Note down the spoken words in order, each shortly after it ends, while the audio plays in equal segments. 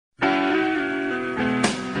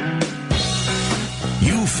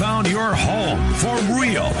found your home for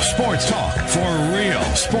real sports talk for real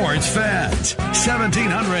sports fans.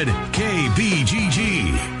 1700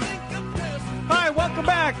 KBGG. Hi, welcome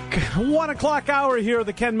back. 1 o'clock hour here,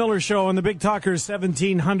 the Ken Miller Show on the Big Talker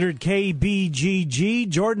 1700 KBGG.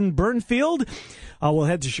 Jordan Burnfield. We'll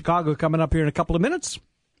head to Chicago coming up here in a couple of minutes.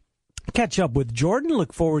 Catch up with Jordan.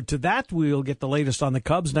 Look forward to that. We'll get the latest on the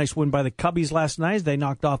Cubs. Nice win by the Cubbies last night. They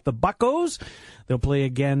knocked off the Buccos. They'll play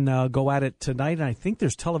again, go at it tonight. And I think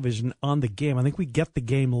there's television on the game. I think we get the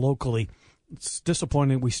game locally. It's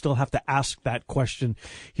disappointing we still have to ask that question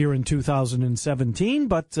here in 2017,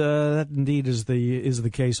 but that indeed is the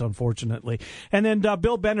case, unfortunately. And then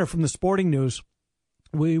Bill Bender from the Sporting News.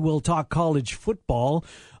 We will talk college football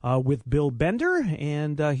with Bill Bender,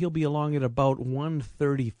 and he'll be along at about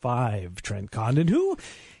 1:35. Trent Condon, who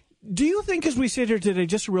do you think, as we sit here today,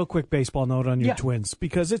 just a real quick baseball note on your Twins,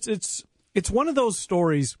 because it's one of those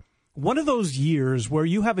stories, one of those years where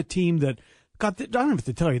you have a team that I don't have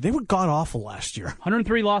to tell you, they were god awful last year.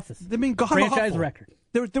 103 losses. I mean, god awful. Franchise record.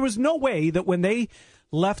 There was no way that when they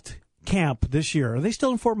left camp this year, are they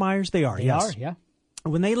still in Fort Myers? They are. They yes. are, yeah.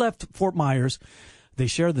 When they left Fort Myers, they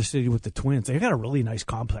share the city with the Twins. They got a really nice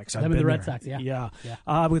complex. Them and the Red Sox, yeah.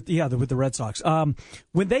 With the Red Sox.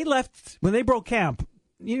 When they broke camp,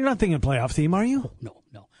 you're not thinking playoff team, are you?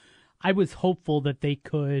 No. I was hopeful that they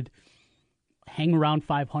could hang around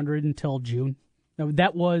 500 until June.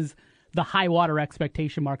 That was the high water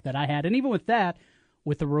expectation mark that I had. And even with that,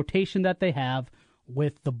 with the rotation that they have,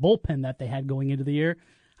 with the bullpen that they had going into the year,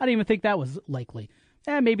 I didn't even think that was likely.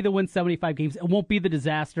 Maybe they'll win 75 games. It won't be the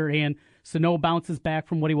disaster, and Sano bounces back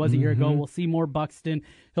from what he was a year ago. We'll see more Buxton.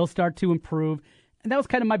 He'll start to improve. And that was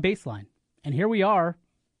kind of my baseline. And here we are.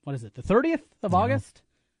 What is it, the 30th of August?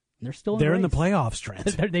 And they're still in the playoffs,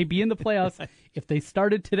 Trent. They'd be in the playoffs if they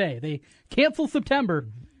started today. They cancel September.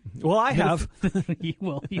 Well, I have. You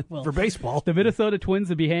will. For baseball. The Minnesota Twins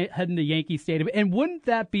would be heading to Yankee Stadium. And wouldn't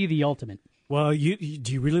that be the ultimate? Well, do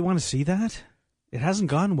you really want to see that? It hasn't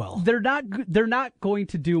gone well. They're not going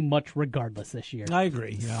to do much regardless this year. I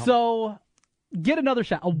agree. Yeah. So get another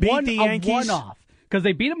shot. A one-off. Because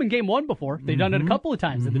they beat them in Game 1 before. They've done it a couple of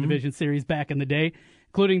times in the division series back in the day,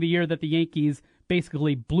 including the year that the Yankees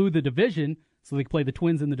basically blew the division so they could play the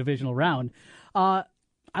Twins in the divisional round. I'd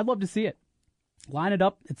love to see it. Line it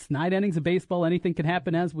up. It's 9 innings of baseball. Anything can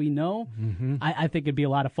happen, as we know. I think it'd be a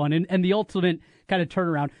lot of fun. And the ultimate kind of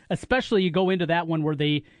turnaround, especially you go into that one where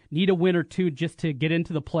they need a win or two just to get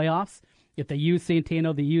into the playoffs. If they use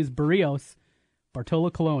Santana, they use Barrios. Bartolo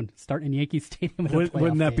Colon starting in Yankee Stadium.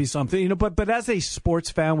 Wouldn't that be something? But as a sports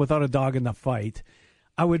fan without a dog in the fight,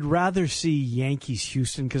 I would rather see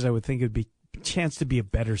Yankees-Houston because I would think it would be a chance to be a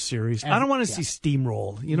better series. I don't want to see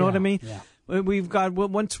steamroll. You know what I mean? Yeah. We've got,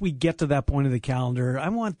 once we get to that point of the calendar, I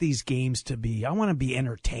want these games to be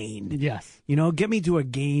entertained. Yes. Get me to a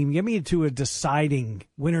game, get me to a deciding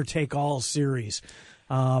winner-take-all series.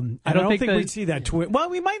 I don't think we'd see that. Well,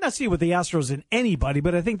 we might not see it with the Astros and anybody,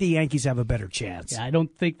 but I think the Yankees have a better chance. Yeah, I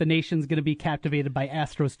don't think the nation's going to be captivated by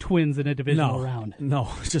Astros Twins in a divisional round.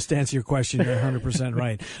 No, just to answer your question, you're 100%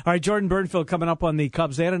 right. All right, Jordan Burnfield coming up on the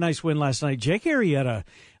Cubs. They had a nice win last night. Jake Arrieta,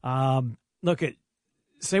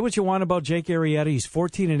 say what you want about Jake Arrieta. He's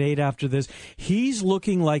 14-8 after this. He's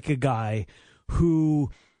looking like a guy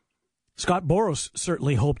who Scott Boras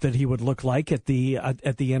certainly hoped that he would look like at the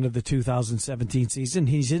end of the 2017 season.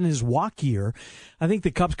 He's in his walk year. I think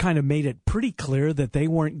the Cubs kind of made it pretty clear that they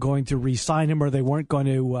weren't going to re-sign him, or they weren't going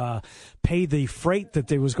to pay the freight that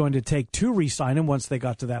they was going to take to re-sign him once they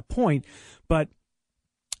got to that point. But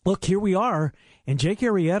look, here we are, and Jake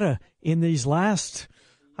Arrieta in these last,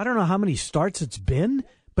 I don't know how many starts it's been,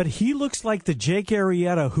 but he looks like the Jake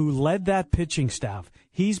Arrieta who led that pitching staff.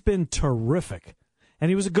 He's been terrific. And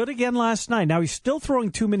he was good again last night. Now, he's still throwing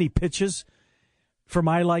too many pitches for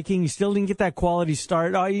my liking. He still didn't get that quality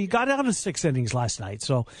start. He got out of 6 innings last night.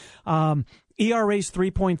 So, ERA's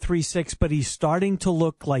 3.36, but he's starting to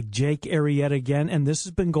look like Jake Arrieta again, and this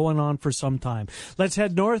has been going on for some time. Let's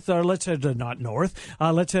head north, or let's head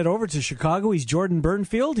let's head over to Chicago. He's Jordan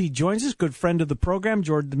Burnfield. He joins us, good friend of the program.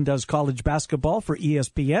 Jordan does college basketball for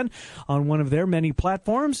ESPN on one of their many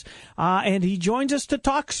platforms, and he joins us to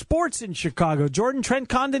talk sports in Chicago. Jordan, Trent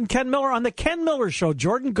Condon, Ken Miller on the Ken Miller Show.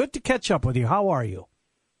 Jordan, good to catch up with you. How are you?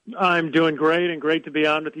 I'm doing great, and great to be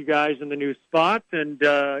on with you guys in the new spot, and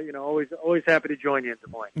always happy to join you in Des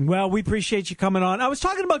Moines. Well, we appreciate you coming on. I was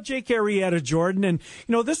talking about Jake Arrieta, Jordan, and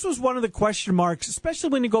this was one of the question marks, especially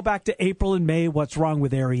when you go back to April and May. What's wrong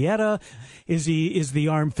with Arrieta? Is the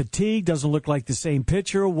arm fatigued? Doesn't look like the same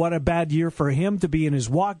pitcher. What a bad year for him to be in his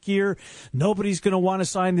walk year. Nobody's going to want to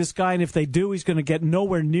sign this guy, and if they do, he's going to get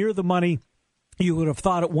nowhere near the money you would have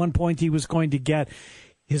thought at one point he was going to get.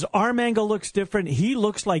 His arm angle looks different. He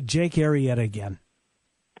looks like Jake Arrieta again.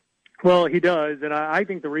 Well, he does, and I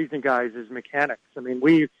think the reason, guys, is mechanics. I mean,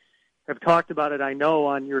 we have talked about it, I know,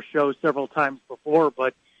 on your show several times before,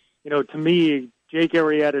 but, to me, Jake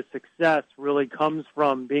Arrieta's success really comes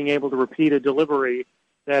from being able to repeat a delivery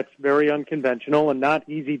that's very unconventional and not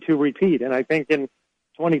easy to repeat. And I think in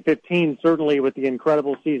 2015, certainly with the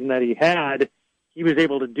incredible season that he had, he was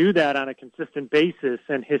able to do that on a consistent basis,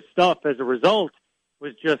 and his stuff, as a result,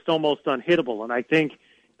 was just almost unhittable. And I think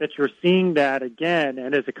that you're seeing that again,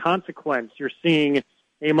 and as a consequence, you're seeing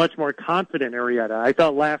a much more confident Arrieta. I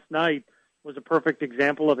thought last night was a perfect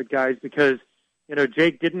example of it, guys, because,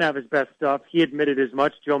 Jake didn't have his best stuff. He admitted as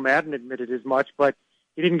much. Joe Madden admitted as much, but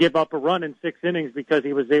he didn't give up a run in 6 innings because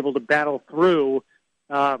he was able to battle through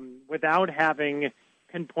without having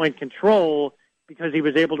pinpoint control, because he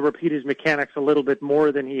was able to repeat his mechanics a little bit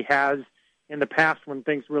more than he has in the past when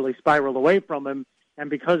things really spiraled away from him. And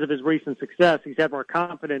because of his recent success, he's had more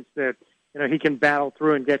confidence that, he can battle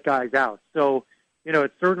through and get guys out. So,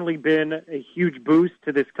 it's certainly been a huge boost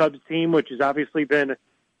to this Cubs team, which has obviously been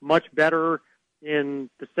much better in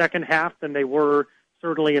the second half than they were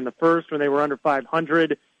certainly in the first when they were under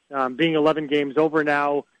 500. Being 11 games over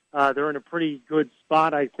now, they're in a pretty good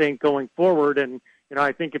spot, I think, going forward. And,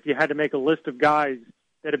 I think if you had to make a list of guys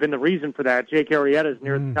that have been the reason for that, Jake Arrieta is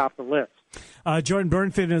near the top of the list. Jordan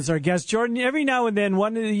Bernfeld is our guest. Jordan, every now and then,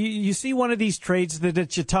 you see one of these trades that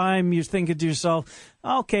at your time you're thinking to yourself,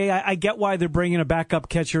 okay, I get why they're bringing a backup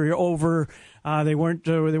catcher over. They weren't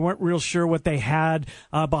real sure what they had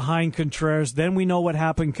behind Contreras. Then we know what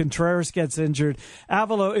happened. Contreras gets injured.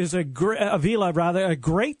 Avila is a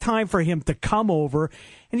great time for him to come over.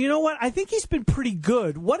 And you know what? I think he's been pretty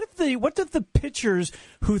good. What did the pitchers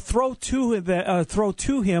who throw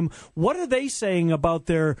to him? What are they saying about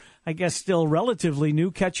their, I guess, still relatively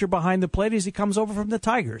new catcher behind the plate as he comes over from the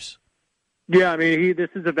Tigers? Yeah, I mean, this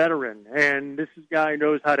is a veteran, and this is a guy who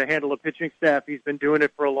knows how to handle a pitching staff. He's been doing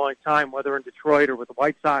it for a long time, whether in Detroit or with the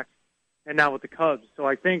White Sox, and now with the Cubs. So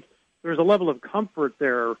I think there's a level of comfort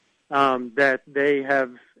there that they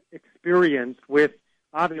have experienced with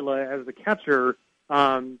Avila as the catcher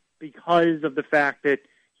because of the fact that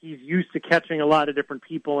he's used to catching a lot of different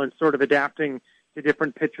people and sort of adapting to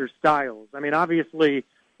different pitcher styles. I mean, obviously,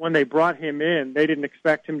 when they brought him in, they didn't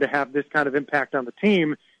expect him to have this kind of impact on the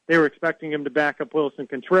team. They were expecting him to back up Wilson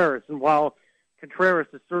Contreras. And while Contreras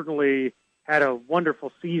has certainly had a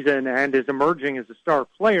wonderful season and is emerging as a star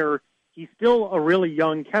player, he's still a really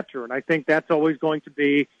young catcher. And I think that's always going to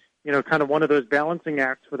be, kind of one of those balancing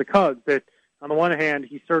acts for the Cubs, that on the one hand,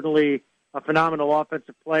 he's certainly a phenomenal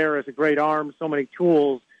offensive player, has a great arm, so many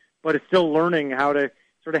tools, but is still learning how to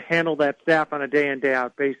sort of handle that staff on a day-in,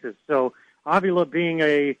 day-out basis. So Avila being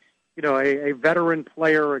a veteran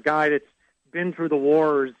player, a guy that's been through the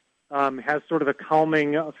wars, has sort of a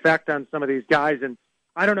calming effect on some of these guys. And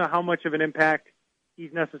I don't know how much of an impact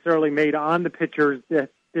he's necessarily made on the pitchers at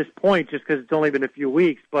this point, just because it's only been a few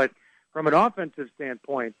weeks. But from an offensive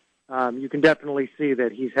standpoint, you can definitely see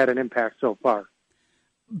that he's had an impact so far.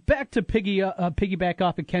 Back to piggyback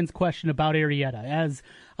off of Ken's question about Arrieta, as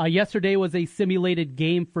yesterday was a simulated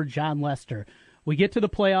game for Jon Lester. We get to the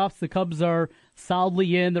playoffs. The Cubs are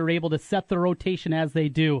solidly in. They're able to set the rotation as they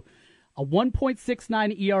do. A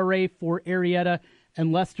 1.69 ERA for Arrieta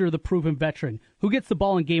and Lester, the proven veteran. Who gets the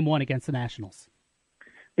ball in Game 1 against the Nationals?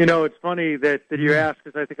 It's funny that you ask,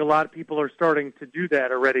 because I think a lot of people are starting to do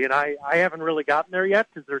that already, and I haven't really gotten there yet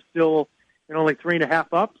because they're still only 3.5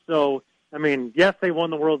 up. So, I mean, yes, they won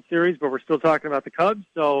the World Series, but we're still talking about the Cubs,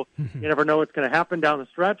 so you never know what's going to happen down the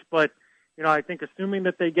stretch. But, I think assuming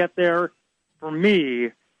that they get there, for me,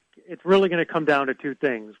 it's really going to come down to two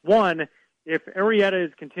things. One, if Arrieta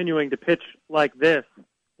is continuing to pitch like this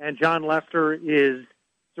and Jon Lester is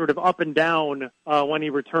sort of up and down when he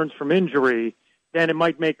returns from injury, then it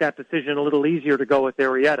might make that decision a little easier to go with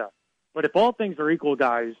Arrieta. But if all things are equal,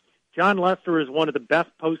 guys, Jon Lester is one of the best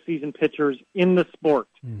postseason pitchers in the sport.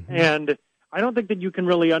 Mm-hmm. And I don't think that you can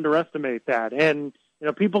really underestimate that. And,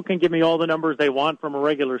 people can give me all the numbers they want from a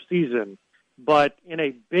regular season, but in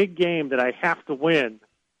a big game that I have to win,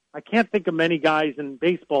 I can't think of many guys in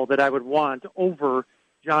baseball that I would want over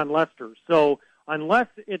Jon Lester. So unless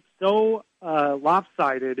it's so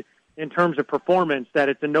lopsided in terms of performance that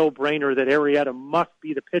it's a no-brainer that Arrieta must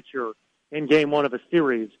be the pitcher in Game 1 of a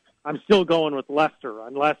series, I'm still going with Lester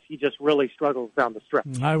unless he just really struggles down the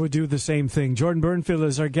stretch. I would do the same thing. Jordan Bernfeld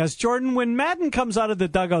is our guest. Jordan, when Madden comes out of the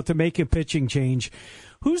dugout to make a pitching change,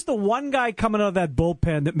 who's the one guy coming out of that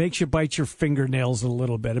bullpen that makes you bite your fingernails a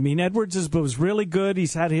little bit? I mean, Edwards was really good.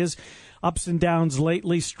 He's had his ups and downs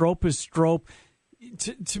lately. Strop is Strop.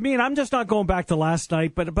 To me, and I'm just not going back to last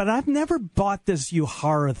night, but I've never bought this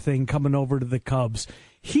Uehara thing coming over to the Cubs.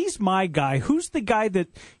 He's my guy. Who's the guy that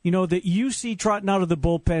you see trotting out of the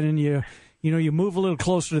bullpen and you move a little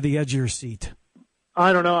closer to the edge of your seat?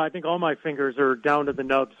 I don't know. I think all my fingers are down to the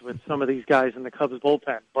nubs with some of these guys in the Cubs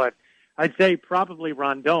bullpen, but I'd say probably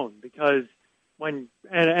Rondon, because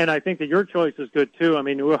and I think that your choice is good too. I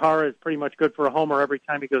mean, Uehara is pretty much good for a homer every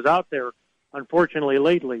time he goes out there, unfortunately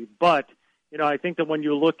lately. But, I think that when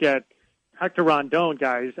you look at Hector Rondon,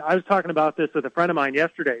 guys, I was talking about this with a friend of mine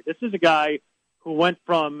yesterday. This is a guy who went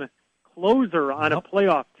from closer on a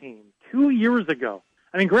playoff team 2 years ago.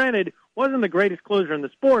 I mean, granted, wasn't the greatest closer in the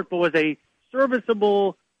sport, but was a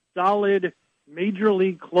serviceable, solid major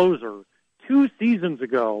league closer 2 seasons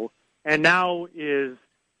ago, and now is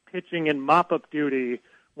pitching in mop-up duty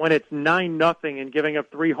when it's 9-0 and giving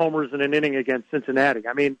up 3 homers in an inning against Cincinnati.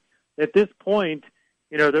 I mean, at this point,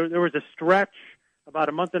 there was a stretch about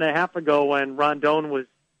a month and a half ago when Rondon was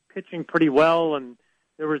pitching pretty well, and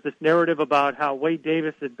there was this narrative about how Wade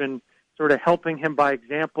Davis had been sort of helping him by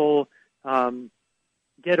example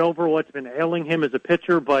get over what's been ailing him as a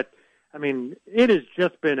pitcher. But, I mean, it has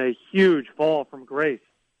just been a huge fall from grace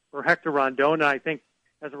for Hector Rondon, and I think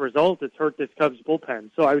as a result, it's hurt this Cubs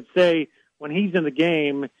bullpen. So I would say when he's in the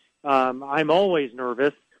game, I'm always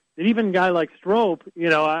nervous. And even a guy like Strop,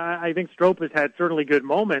 I think Strop has had certainly good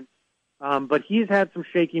moments, but he's had some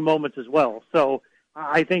shaky moments as well. So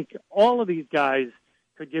I think all of these guys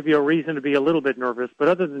could give you a reason to be a little bit nervous. But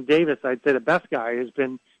other than Davis, I'd say the best guy has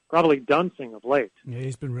been probably Dunsing of late. Yeah,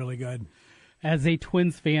 he's been really good. As a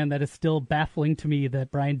Twins fan, that is still baffling to me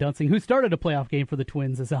that Brian Dunsing, who started a playoff game for the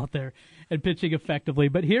Twins, is out there and pitching effectively.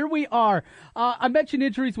 But here we are. I mentioned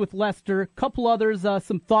injuries with Lester. A couple others,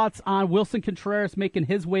 some thoughts on Wilson Contreras making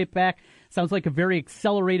his way back. Sounds like a very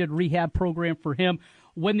accelerated rehab program for him.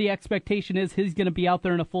 When the expectation is he's going to be out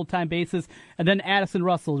there on a full-time basis. And then Addison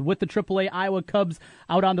Russell with the AAA Iowa Cubs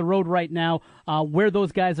out on the road right now, where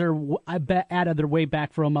those guys are at their way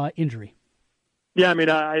back from injury. Yeah, I mean,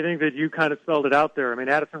 I think that you kind of spelled it out there. I mean,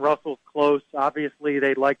 Addison Russell's close. Obviously,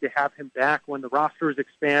 they'd like to have him back when the rosters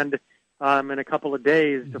expand in a couple of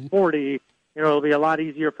days to 40. It'll be a lot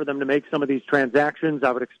easier for them to make some of these transactions.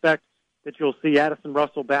 I would expect that you'll see Addison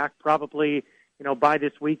Russell back probably, by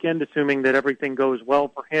this weekend, assuming that everything goes well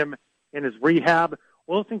for him in his rehab.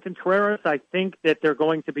 Wilson Contreras, I think that they're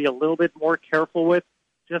going to be a little bit more careful with,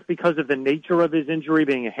 just because of the nature of his injury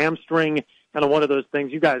being a hamstring, kind of one of those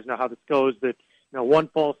things. You guys know how this goes, that one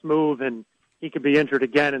false move and he could be injured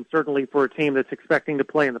again. And certainly for a team that's expecting to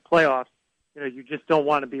play in the playoffs, you just don't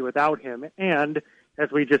want to be without him. And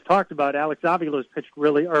as we just talked about, Alex Avila's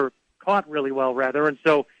caught really well rather. And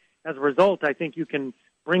so as a result, I think you can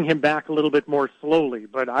bring him back a little bit more slowly.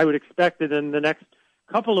 But I would expect that in the next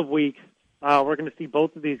couple of weeks, we're going to see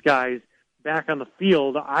both of these guys back on the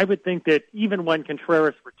field. I would think that even when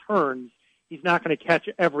Contreras returns, he's not going to catch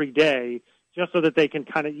every day, just so that they can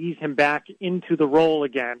kind of ease him back into the role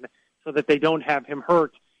again so that they don't have him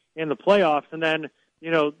hurt in the playoffs. And then,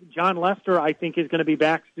 John Lester, I think, is going to be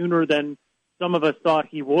back sooner than some of us thought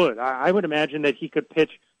he would. I would imagine that he could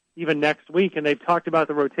pitch even next week. And they've talked about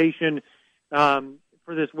the rotation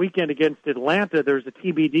for this weekend against Atlanta. There's a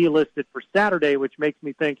TBD listed for Saturday, which makes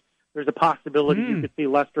me think there's a possibility you could see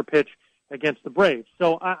Lester pitch against the Braves.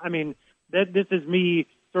 So, I mean, this is me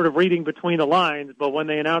sort of reading between the lines, but when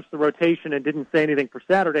they announced the rotation and didn't say anything for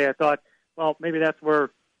Saturday, I thought, well, maybe that's where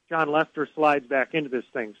John Lester slides back into this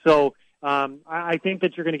thing. So I think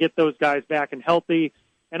that you're going to get those guys back and healthy.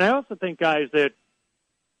 And I also think, guys, that,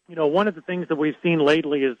 one of the things that we've seen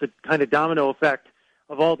lately is the kind of domino effect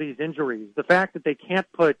of all these injuries. The fact that they can't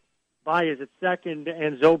put Baez at second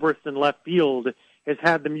and Zobrist in left field has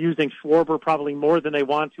had them using Schwarber probably more than they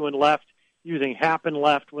want to in left, using Happ in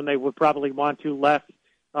left when they would probably want to left.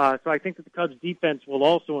 So I think that the Cubs' defense will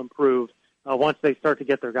also improve once they start to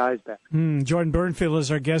get their guys back. Jordan Burnfield is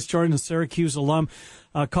our guest. Jordan, a Syracuse alum.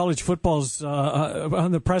 College football's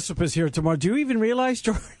on the precipice here tomorrow. Do you even realize,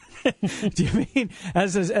 Jordan? Do you mean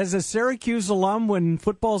as a Syracuse alum, when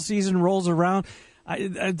football season rolls around,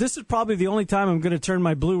 this is probably the only time I'm going to turn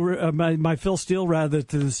my my Phil Steele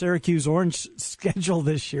to the Syracuse Orange schedule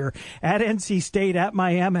this year. At NC State, at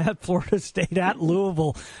Miami, at Florida State, at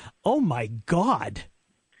Louisville. Oh my God.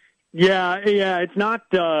 Yeah, it's not,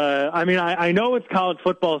 I know it's college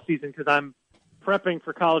football season because I'm prepping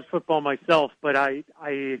for college football myself, but I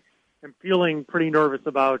am feeling pretty nervous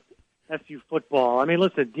about SU football. I mean,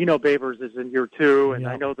 listen, Dino Babers is in year 2, and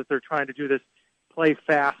I know that they're trying to do this play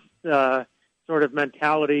fast sort of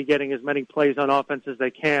mentality, getting as many plays on offense as they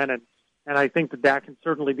can, and I think that can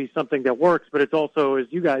certainly be something that works, but it's also, as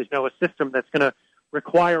you guys know, a system that's going to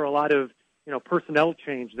require a lot of, personnel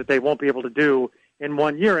change that they won't be able to do in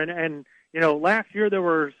 1 year. And last year there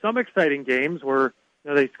were some exciting games where,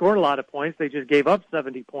 they scored a lot of points. They just gave up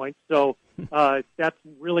 70 points. So that's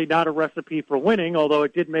really not a recipe for winning, although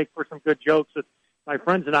it did make for some good jokes with my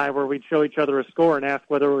friends and I where we'd show each other a score and ask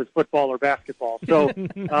whether it was football or basketball. So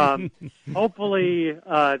hopefully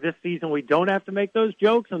this season we don't have to make those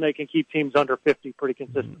jokes and they can keep teams under 50 pretty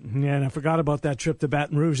consistent. Yeah, and I forgot about that trip to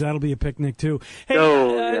Baton Rouge. That'll be a picnic too.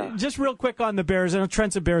 Hey, just real quick on the Bears. I know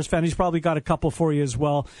Trent's a Bears fan. He's probably got a couple for you as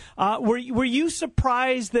well. Were you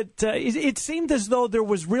surprised that it seemed as though there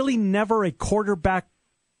was really never a quarterback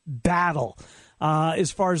battle? As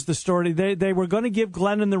far as the story, they were going to give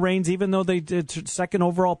Glennon the reins, even though they did second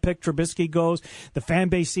overall pick. Trubisky goes. The fan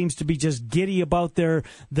base seems to be just giddy about the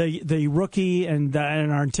rookie and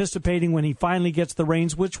are anticipating when he finally gets the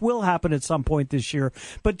reins, which will happen at some point this year.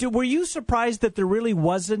 But were you surprised that there really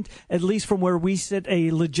wasn't, at least from where we sit, a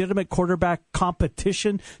legitimate quarterback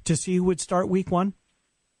competition to see who would start week one?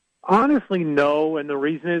 Honestly, no. And the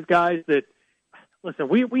reason is, guys, that listen,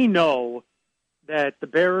 we know that the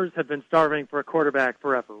Bears have been starving for a quarterback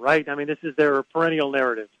forever, right? I mean, this is their perennial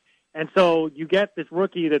narrative. And so you get this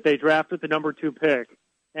rookie that they draft with the number 2 pick,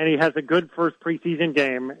 and he has a good first preseason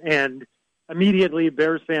game, and immediately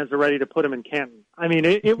Bears fans are ready to put him in Canton. I mean,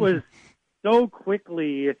 it was so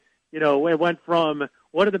quickly, it went from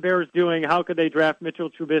what are the Bears doing, how could they draft Mitchell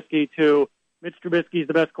Trubisky, to Mitch Trubisky is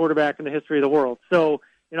the best quarterback in the history of the world. So,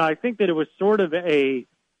 I think that it was sort of a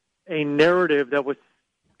narrative that was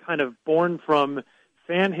kind of born from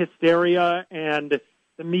fan hysteria and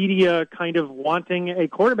the media kind of wanting a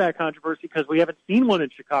quarterback controversy because we haven't seen one in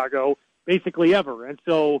Chicago basically ever. And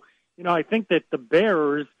so, I think that the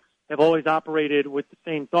Bears have always operated with the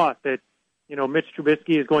same thought that, Mitch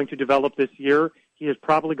Trubisky is going to develop this year. He is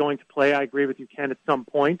probably going to play, I agree with you, Ken, at some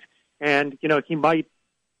point. And, he might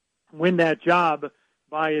win that job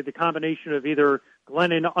by the combination of either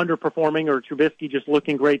Glennon underperforming or Trubisky just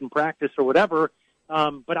looking great in practice or whatever.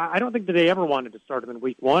 But I don't think that they ever wanted to start him in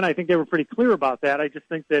week one. I think they were pretty clear about that. I just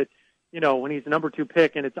think that, when he's the number 2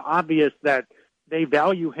 pick and it's obvious that they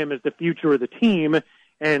value him as the future of the team,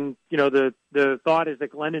 and, the thought is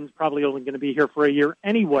that Glennon's probably only going to be here for a year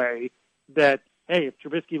anyway, that, hey, if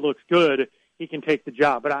Trubisky looks good, he can take the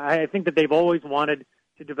job. But I think that they've always wanted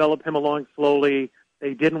to develop him along slowly.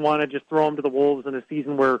 They didn't want to just throw him to the Wolves in a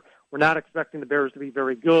season where we're not expecting the Bears to be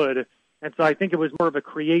very good. And so I think it was more of a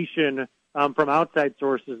creation from outside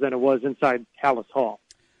sources than it was inside Halas Hall.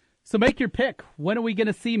 So make your pick. When are we going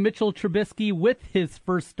to see Mitchell Trubisky with his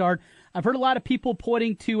first start? I've heard a lot of people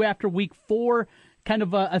pointing to after week 4, kind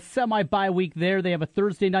of a semi-bye week there. They have a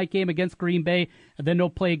Thursday night game against Green Bay, and then they'll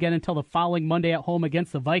play again until the following Monday at home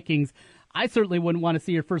against the Vikings. I certainly wouldn't want to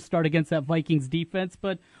see your first start against that Vikings defense,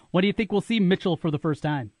 but when do you think we'll see Mitchell for the first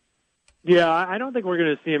time? Yeah, I don't think we're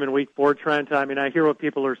going to see him in week 4, Trent. I mean, I hear what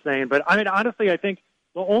people are saying, but I mean, honestly, I think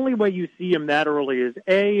the only way you see him that early is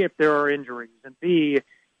A, if there are injuries, and B,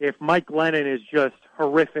 if Mike Glennon is just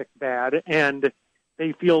horrific bad and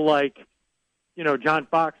they feel like, John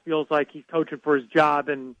Fox feels like he's coaching for his job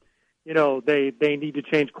and, they need to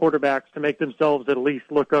change quarterbacks to make themselves at least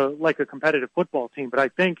look like a competitive football team. But I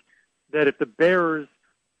think that if the Bears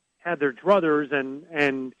had their druthers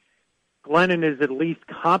and Glennon is at least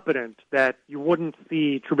competent, that you wouldn't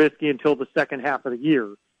see Trubisky until the second half of the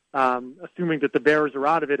year. Assuming that the Bears are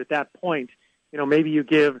out of it at that point, maybe you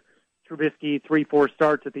give Trubisky 3-4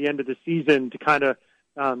 starts at the end of the season to kind of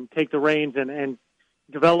take the reins and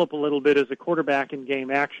develop a little bit as a quarterback in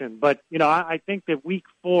game action. But, I think that week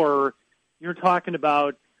 4, you're talking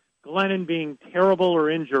about Glennon being terrible or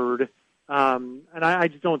injured, and I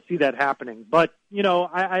just don't see that happening. But, you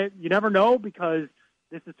never know because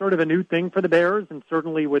this is sort of a new thing for the Bears, and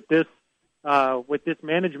certainly with this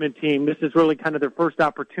management team, this is really kind of their first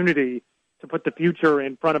opportunity to put the future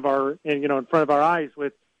in front of our eyes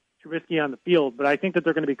with Trubisky on the field. But I think that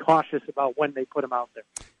they're going to be cautious about when they put him out there.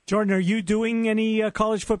 Jordan, are you doing any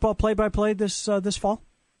college football play-by-play this fall?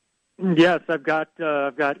 Yes, I've got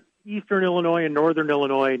Eastern Illinois and Northern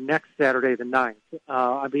Illinois next Saturday, the 9th.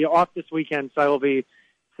 I'll be off this weekend, so I will be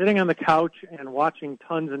sitting on the couch and watching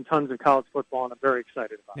tons and tons of college football, and I'm very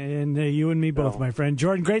excited about it. And you and me both, my friend.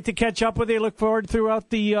 Jordan, great to catch up with you. Look forward throughout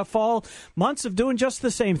the fall months of doing just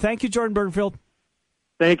the same. Thank you, Jordan Burnfield.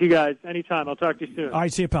 Thank you, guys. Anytime. I'll talk to you soon. All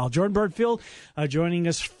right, see you, pal. Jordan Burnfield joining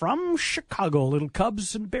us from Chicago. A little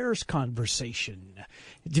Cubs and Bears conversation.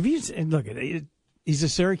 And look, he's a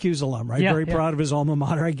Syracuse alum, right? Very proud of his alma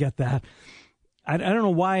mater. I get that. I don't know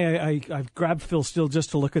why I've grabbed Phil Steele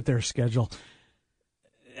just to look at their schedule.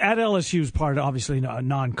 At LSU's part, obviously, a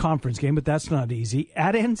non-conference game, but that's not easy.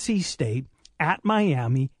 At NC State, at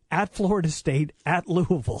Miami, at Florida State, at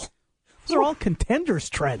Louisville. Those are all contenders,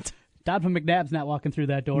 Trent. Donovan McNabb's not walking through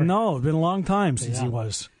that door. No, it's been a long time since he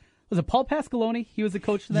was. Was it Paul Pasqualoni? He was the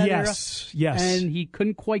coach of that era? Yes. And he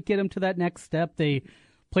couldn't quite get him to that next step. They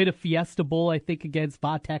played a Fiesta Bowl, I think, against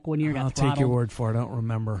Vatek one year. I'll take your word for it. I don't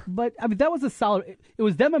remember. But, I mean, that was a solid... It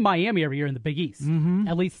was them and Miami every year in the Big East,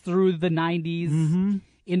 at least through the 90s,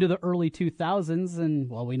 into the early 2000s. And,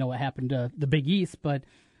 well, we know what happened to the Big East, but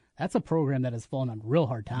that's a program that has fallen on real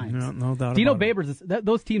hard times. No doubt Dino about it. Babers,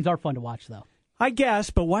 those teams are fun to watch, though. I guess,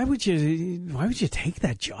 but why would you take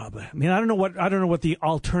that job? I mean, I don't know what the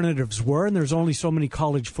alternatives were, and there's only so many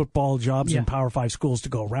college football jobs in Power 5 schools to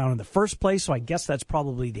go around in the first place, so I guess that's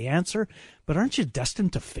probably the answer. But aren't you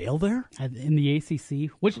destined to fail there? In the ACC?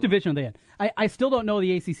 Which division are they in? I still don't know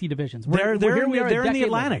the ACC divisions. They're in the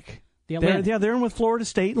Atlantic. They're in with Florida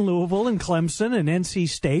State and Louisville and Clemson and NC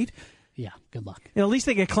State. Yeah, good luck. At least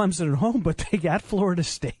they get Clemson at home, but they got Florida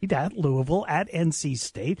State, at Louisville, at NC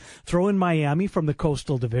State. Throw in Miami from the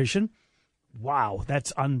Coastal Division. Wow,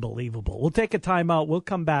 that's unbelievable. We'll take a timeout. We'll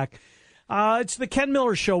come back. It's the Ken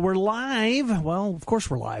Miller Show. We're live. Well, of course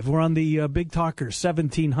we're live. We're on the Big Talker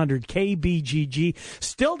 1700 KBGG.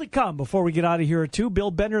 Still to come before we get out of here at 2.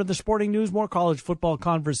 Bill Bender of the Sporting News. More college football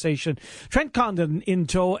conversation. Trent Condon in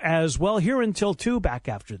tow as well. Here until 2. Back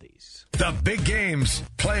after these. The big games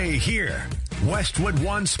play here. Westwood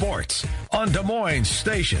One Sports on Des Moines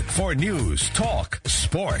Station for news, talk,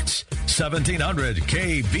 sports. 1700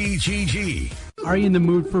 KBGG. Are you in the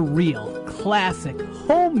mood for real, classic,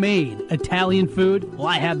 homemade Italian food? Well,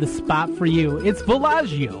 I have the spot for you. It's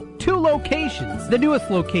Villaggio. 2 locations. The newest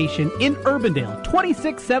location in Urbandale,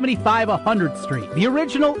 2675 100th Street. The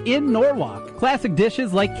original in Norwalk. Classic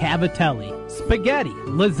dishes like cavatelli, spaghetti,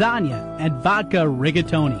 lasagna, and vodka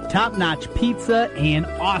rigatoni. Top-notch pizza and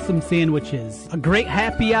awesome sandwiches. A great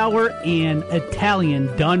happy hour and Italian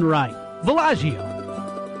done right. Villaggio.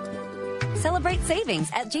 Celebrate savings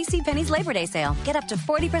at JCPenney's Labor Day sale. Get up to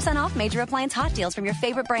 40% off major appliance hot deals from your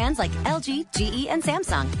favorite brands like LG, GE, and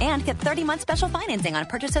Samsung. And get 30-month special financing on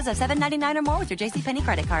purchases of $7.99 or more with your JCPenney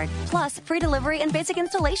credit card. Plus, free delivery and basic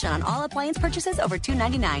installation on all appliance purchases over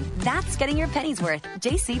 $2.99. That's getting your pennies worth.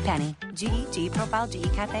 JCPenney. GE, GE Profile,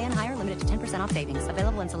 GE Cafe, and higher limited to 10% off savings.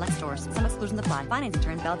 Available in select stores. Some exclusions apply. Financing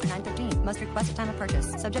terms valid through 9/13. Must request a time of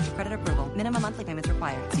purchase. Subject to credit approval. Minimum monthly payments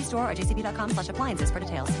required. See store or jcp.com/appliances for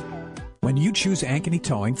details. When you choose Ankeny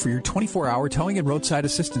Towing for your 24-hour towing and roadside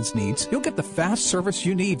assistance needs, you'll get the fast service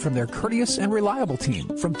you need from their courteous and reliable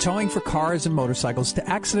team. From towing for cars and motorcycles to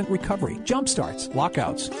accident recovery, jump starts,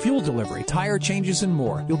 lockouts, fuel delivery, tire changes, and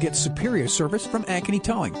more, you'll get superior service from Ankeny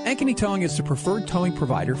Towing. Ankeny Towing is the preferred towing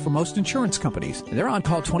provider for most insurance companies, and they're on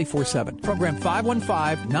call 24/7. Program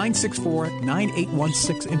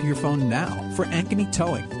 515-964-9816 into your phone now for Ankeny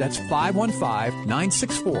Towing. That's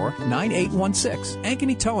 515-964-9816.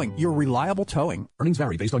 Ankeny Towing, your reliable towing. Earnings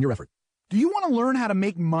vary based on your effort. Do you want to learn how to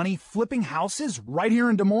make money flipping houses right here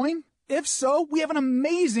in Des Moines? If so, we have an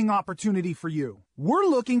amazing opportunity for you. We're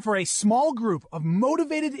looking for a small group of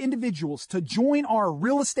motivated individuals to join our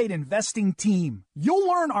real estate investing team. You'll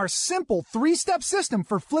learn our simple 3-step system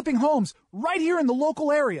for flipping homes right here in the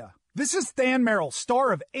local area. This is Than Merrill,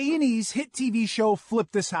 star of A&E's hit TV show Flip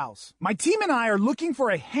This House. My team and I are looking for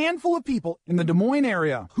a handful of people in the Des Moines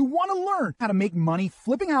area who want to learn how to make money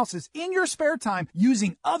flipping houses in your spare time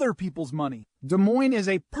using other people's money. Des Moines is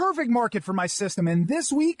a perfect market for my system, and this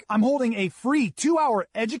week I'm holding a free 2-hour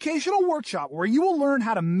educational workshop where you will learn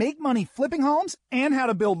how to make money flipping homes and how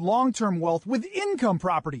to build long-term wealth with income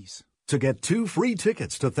properties. To get 2 free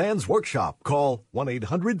tickets to Than's workshop, call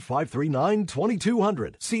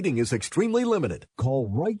 1-800-539-2200. Seating is extremely limited. Call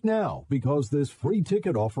right now because this free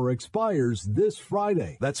ticket offer expires this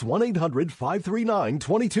Friday. That's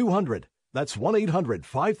 1-800-539-2200. That's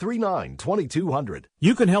 1-800-539-2200.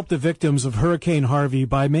 You can help the victims of Hurricane Harvey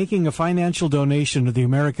by making a financial donation to the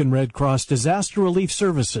American Red Cross Disaster Relief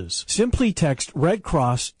Services. Simply text Red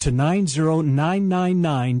Cross to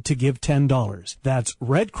 90999 to give $10. That's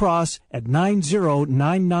Red Cross at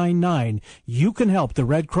 90999. You can help the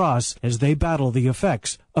Red Cross as they battle the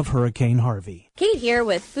effects of Hurricane Harvey. Kate here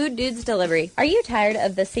with Food Dudes Delivery. Are you tired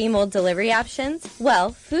of the same old delivery options?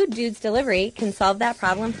 Well, Food Dudes Delivery can solve that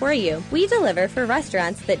problem for you. We deliver for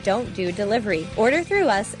restaurants that don't do delivery. Order through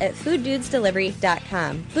us at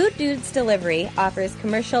fooddudesdelivery.com. Food Dudes Delivery offers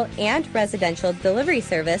commercial and residential delivery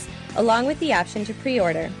service along with the option to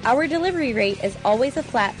pre-order. Our delivery rate is always a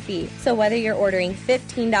flat fee, so whether you're ordering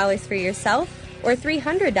 $15 for yourself or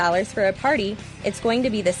 $300 for a party, it's going to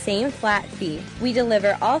be the same flat fee. We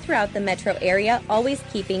deliver all throughout the metro area, always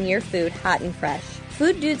keeping your food hot and fresh.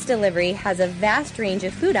 Food Dudes Delivery has a vast range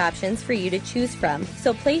of food options for you to choose from.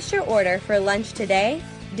 So place your order for lunch today,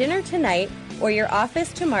 dinner tonight, or your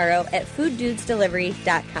office tomorrow at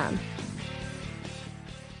fooddudesdelivery.com.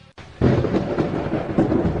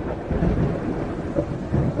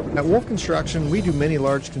 At Wolf Construction, we do many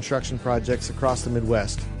large construction projects across the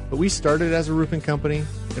Midwest, but we started as a roofing company,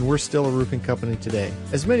 and we're still a roofing company today.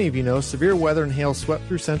 As many of you know, severe weather and hail swept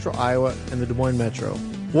through central Iowa and the Des Moines metro.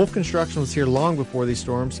 Wolf Construction was here long before these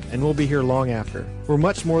storms, and will be here long after. We're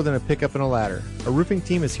much more than a pickup and a ladder. Our roofing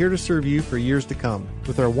team is here to serve you for years to come.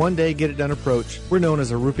 With our one-day get-it-done approach, we're known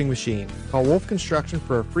as a roofing machine. Call Wolf Construction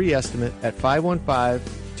for a free estimate at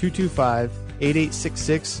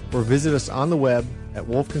 515-225-8866 or visit us on the web at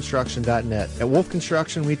wolfconstruction.net. At Wolf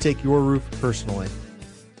Construction, we take your roof personally.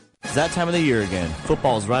 It's that time of the year again.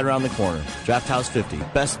 Football is right around the corner. Draft House 50,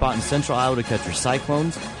 best spot in Central Iowa to catch your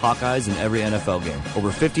Cyclones, Hawkeyes, and every NFL game.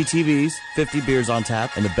 Over 50 TVs, 50 beers on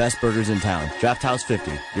tap, and the best burgers in town. Draft House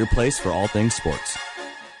 50, your place for all things sports.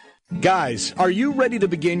 Guys, are you ready to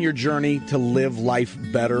begin your journey to live life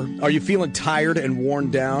better? Are you feeling tired and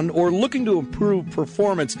worn down, or looking to improve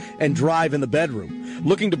performance and drive in the bedroom?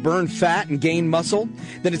 Looking to burn fat and gain muscle?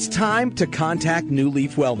 Then it's time to contact New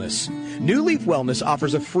Leaf Wellness. New Leaf Wellness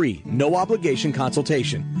offers a free, no-obligation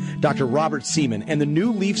consultation. Dr. Robert Seaman and the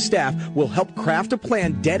New Leaf staff will help craft a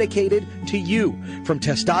plan dedicated to you. From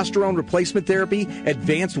testosterone replacement therapy,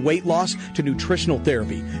 advanced weight loss, to nutritional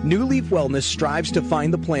therapy, New Leaf Wellness strives to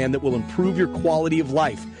find the plan that will improve your quality of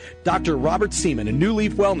life. Dr. Robert Seaman and New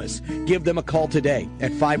Leaf Wellness. Give them a call today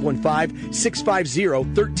at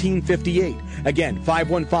 515-650-1358. Again,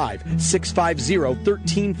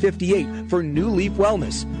 515-650-1358 for New Leaf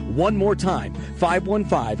Wellness. One more time,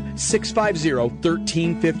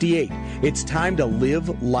 515-650-1358. It's time to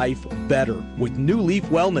live life better with New Leaf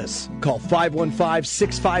Wellness. Call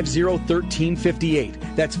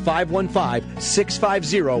 515-650-1358. That's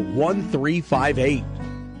 515-650-1358.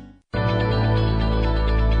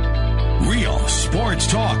 Real sports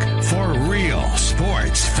talk for real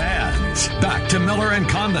sports fans. Back to Miller and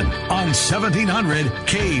Condon on 1700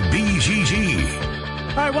 KBGG.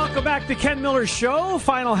 All right, welcome back to Ken Miller Show.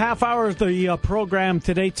 Final half hour of the program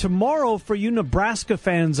today. Tomorrow, for you Nebraska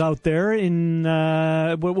fans out there, in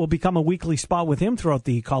what will become a weekly spot with him throughout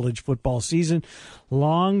the college football season.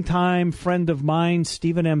 Longtime friend of mine,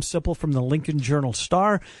 Stephen M. Sipple from the Lincoln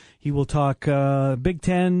Journal-Star. He will talk Big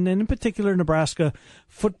Ten, and in particular Nebraska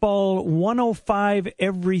football 105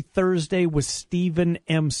 every Thursday with Stephen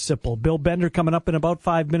M. Sipple. Bill Bender coming up in about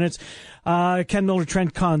 5 minutes. Ken Miller,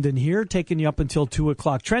 Trent Condon here, taking you up until 2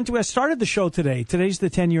 o'clock. Trent, I started the show today. Today's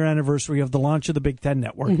the 10-year anniversary of the launch of the Big Ten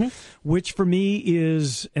Network, which for me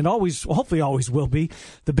is, and always, hopefully always will be,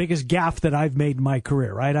 the biggest gaffe that I've made in my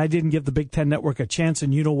career, right? I didn't give the Big Ten Network a chance,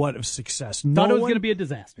 and you know what? It was success. Thought it was going to be a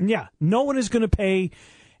disaster. Yeah. No one is going to pay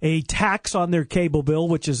a tax on their cable bill,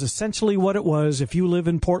 which is essentially what it was if you live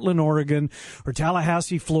in Portland, Oregon, or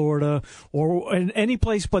Tallahassee, Florida, or in any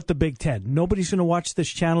place but the Big Ten. Nobody's going to watch this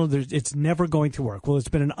channel. It's never going to work. Well, it's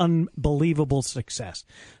been an unbelievable success.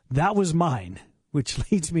 That was mine,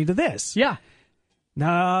 which leads me to this. Yeah.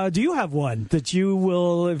 Now, do you have one that you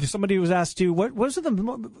will, if somebody was asked you, what was the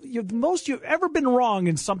most you've ever been wrong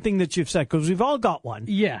in something that you've said? Because we've all got one.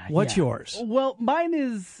 Yeah. What's yours? Well, mine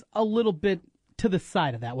is a little bit to the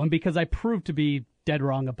side of that one because I proved to be dead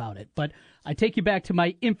wrong about it. But I take you back to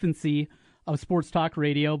my infancy of sports talk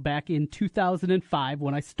radio back in 2005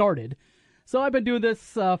 when I started. So I've been doing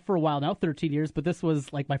this for a while now, 13 years, but this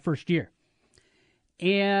was like my first year.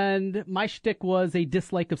 And my shtick was a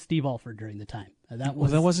dislike of Steve Alford during the time. That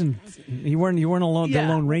wasn't you weren't alone. Yeah,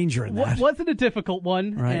 the Lone Ranger in that. Wasn't a difficult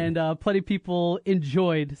one, right. And plenty of people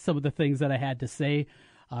enjoyed some of the things that I had to say.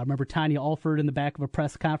 I remember Tanya Alford in the back of a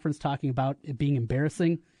press conference talking about it being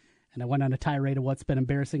embarrassing, and I went on a tirade of what's been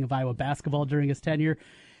embarrassing of Iowa basketball during his tenure,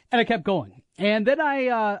 and I kept going. And then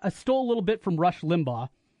I stole a little bit from Rush Limbaugh,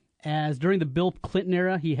 as during the Bill Clinton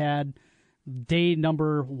era, he had day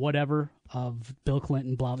number whatever of Bill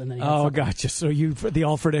Clinton, blah, and then he had gotcha. So the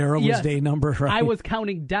Alford era was day number, right? I was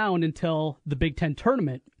counting down until the Big Ten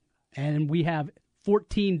tournament, and we have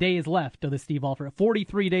 14 days left of the Steve Alford,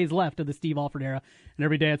 43 days left of the Steve Alford era, and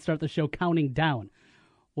every day I'd start the show counting down.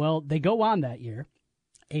 Well, they go on that year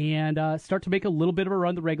and start to make a little bit of a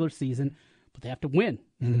run the regular season, but they have to win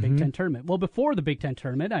in the Big Ten tournament. Well, before the Big Ten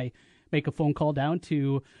tournament, I make a phone call down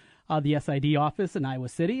to the SID office in Iowa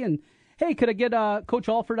City, and hey, could I get Coach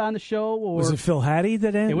Alford on the show? Or was it Phil Hattie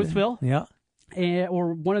that ended? It was Phil. Yeah.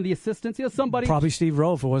 Or one of the assistants, somebody. Probably Steve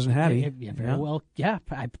Rowe if it wasn't Hattie. Yeah, very well. Yeah,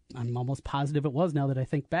 I'm almost positive it was now that I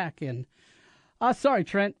think back. And sorry,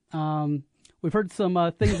 Trent, we've heard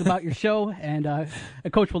some things about your show, and a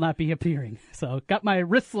coach will not be appearing. So got my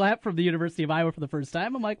wrist slap from the University of Iowa for the first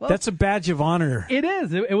time. I'm like, well, that's a badge of honor. It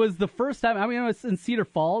is. It was the first time. I mean, it was in Cedar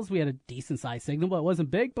Falls. We had a decent-sized signal, but it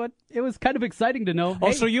wasn't big. But it was kind of exciting to know.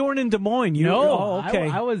 Oh, so you weren't in Des Moines? Okay.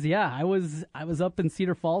 I was. Yeah, I was up in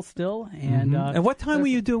Cedar Falls still. And and what time were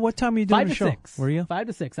you doing? What time were you doing the show? 5 to 6. Were you 5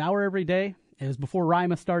 to 6 hour every day? It was before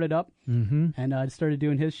Rima started up, and I started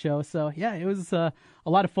doing his show. So, yeah, it was a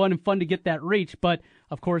lot of fun to get that reach. But,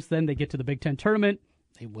 of course, then they get to the Big Ten tournament.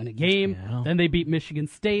 They win a game. Yeah. Then they beat Michigan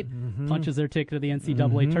State, punches their ticket to the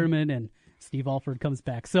NCAA tournament, and Steve Alford comes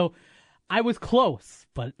back. So I was close,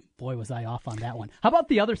 but, boy, was I off on that one. How about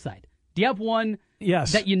the other side? Do you have one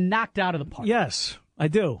that you knocked out of the park? Yes. I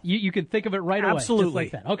do. You can think of it right away. Absolutely.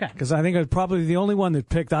 Just like that. Okay. Because I think I'm probably the only one that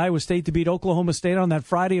picked Iowa State to beat Oklahoma State on that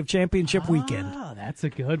Friday of championship weekend. Oh, that's a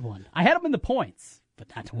good one. I had them in the points, but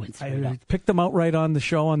not to win straight up. I picked them outright on the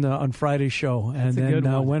show, on Friday's show. That's and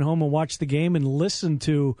then went home and watched the game and listened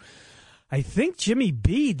to, I think Jimmy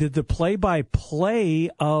B did the play-by-play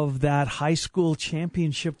of that high school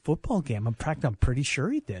championship football game. In fact, I'm pretty sure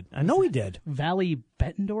he did. I know he did. Valley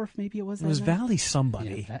Bettendorf, maybe it was. It was Valley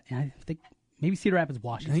somebody. Yeah, I think. Maybe Cedar Rapids,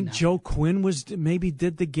 Washington. I think Joe Quinn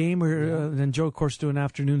did the game, or then Joe, of course, doing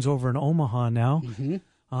afternoons over in Omaha now.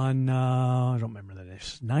 On I don't remember the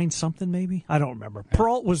days, 9-something maybe. I don't remember.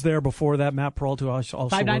 Peralt was there before that. Matt Peralt, who I also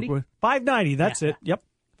 590? worked with 590. That's it. Yep,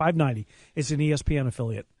 590. It's an ESPN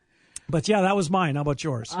affiliate. But yeah, that was mine. How about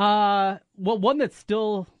yours? Well, one that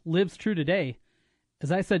still lives true today.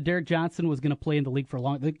 As I said, Derek Johnson was going to play in the league for a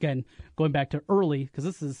long. Again, going back to early, because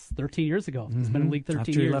this is 13 years ago. He's been in the league 13 years.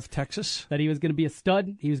 After he left Texas, that he was going to be a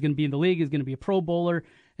stud. He was going to be in the league. He was going to be a Pro Bowler.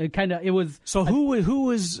 It was. So who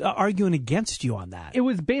was arguing against you on that? It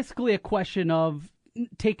was basically a question of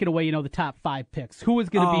taking away, the top 5 picks. Who was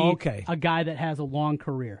going to be a guy that has a long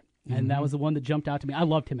career, and that was the one that jumped out to me. I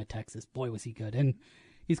loved him at Texas. Boy, was he good, and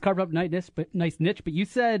he's carved up a nice niche. But you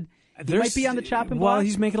said. He might be on the chopping block. Well,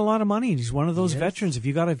 he's making a lot of money. He's one of those veterans. If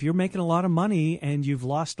you're making a lot of money and you've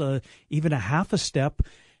lost even a half a step,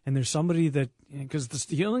 and there's somebody that because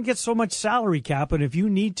you only get so much salary cap, and if you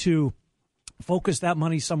need to focus that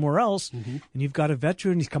money somewhere else, and you've got a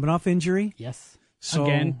veteran, he's coming off injury. Yes.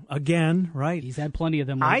 So again, right? He's had plenty of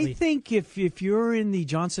them lately. I think if you're in the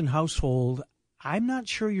Johnson household, I'm not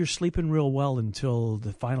sure you're sleeping real well until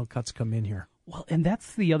the final cuts come in here. Well, and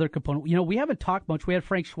that's the other component. We haven't talked much. We had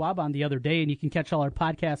Frank Schwab on the other day, and you can catch all our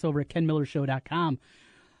podcasts over at KenMillerShow.com.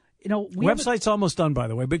 Website's almost done, by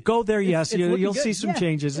the way, but go there. Yes, you'll see some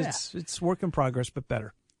changes. Yeah. It's work in progress, but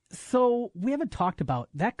better. So we haven't talked about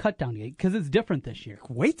that cut down yet because it's different this year.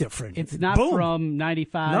 Way different. It's not from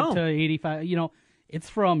 95 to 85. It's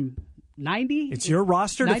from 90. It's your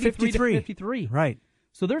roster to 53. To 53. Right.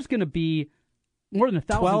 So there's going to be more than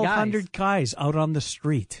 1,000 guys. 1,200 guys out on the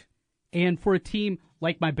street. And for a team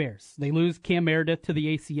like my Bears, they lose Cam Meredith to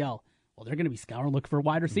the ACL. Well, they're going to be scouring looking for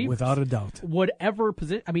wide receivers. Without a doubt. Whatever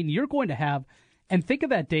position. I mean, you're going to have, and think of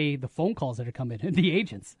that day, the phone calls that are coming in, the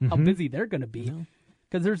agents, how busy they're going to be.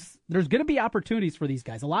 Because there's going to be opportunities for these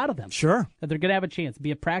guys, a lot of them. Sure. That they're going to have a chance,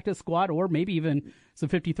 be a practice squad or maybe even some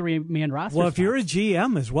 53-man roster. Well, if you're a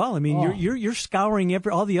GM as well, I mean, you're scouring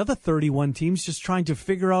all the other 31 teams, just trying to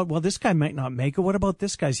figure out, well, this guy might not make it. What about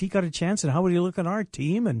this guy? Has he got a chance? And how would he look on our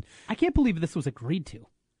team? And I can't believe this was agreed to.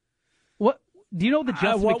 What do you know the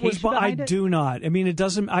justification behind it? I do not. I mean, it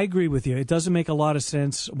doesn't. I agree with you. It doesn't make a lot of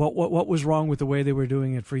sense. What was wrong with the way they were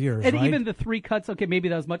doing it for years? And right? even the 3 cuts, okay, maybe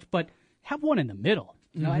that was much, but have one in the middle.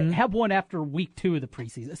 Have one after week 2 of the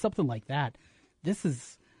preseason, something like that. This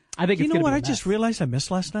is, I think. You know what? I just realized I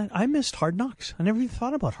missed last night. I missed Hard Knocks. I never even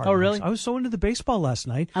thought about Hard Knocks. Oh, really? I was so into the baseball last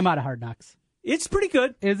night. I'm out of Hard Knocks. It's pretty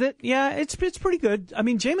good. Is it? Yeah, it's pretty good. I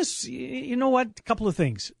mean, Jameis. You know what? A couple of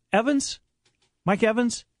things. Mike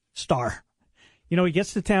Evans, star. He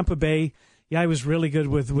gets to Tampa Bay. Yeah, he was really good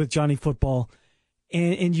with Johnny Football,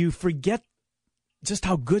 and you forget just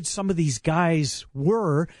how good some of these guys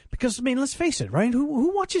were, because, I mean, let's face it, right?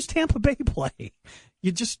 Who watches Tampa Bay play?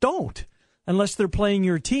 You just don't, unless they're playing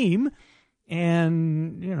your team,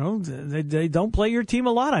 and, they don't play your team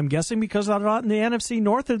a lot, I'm guessing, because they're not in the NFC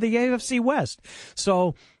North or the AFC West.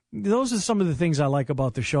 So those are some of the things I like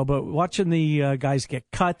about the show, but watching the guys get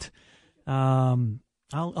cut,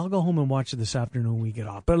 I'll go home and watch it this afternoon when we get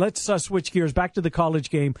off. But let's switch gears back to the college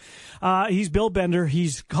game. He's Bill Bender.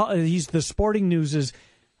 He's the Sporting News'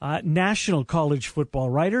 national college football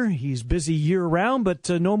writer. He's busy year-round, but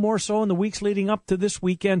no more so in the weeks leading up to this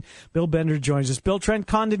weekend. Bill Bender joins us. Bill, Trent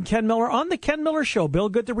Condon, Ken Miller on the Ken Miller Show. Bill,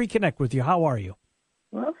 good to reconnect with you. How are you?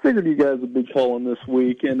 Well, I figured you guys would be calling this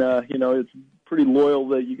week, and, it's pretty loyal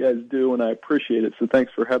that you guys do, and I appreciate it. So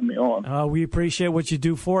thanks for having me on. We appreciate what you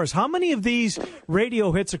do for us. How many of these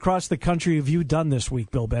radio hits across the country have you done this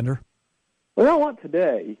week, Bill Bender? Well, not a lot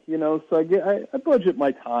today, so I budget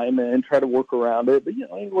my time and try to work around it, but,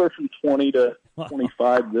 anywhere from 20 to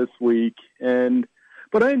 25 this week.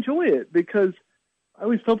 But I enjoy it because I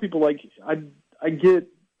always tell people, I get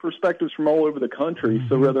perspectives from all over the country. Mm-hmm.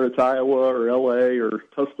 So whether it's Iowa or LA or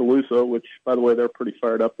Tuscaloosa, which, by the way, they're pretty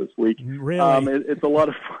fired up this week. Really? It's a lot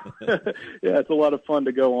of fun. Yeah, it's a lot of fun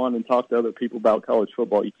to go on and talk to other people about college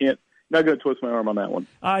football. Not going to twist my arm on that one.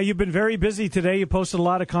 You've been very busy today. You posted a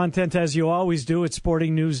lot of content, as you always do, at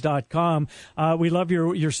sportingnews.com. We love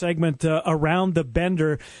your segment around the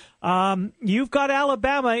Bender. You've got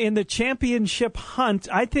Alabama in the championship hunt.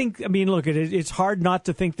 Look, it's hard not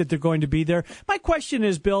to think that they're going to be there. My question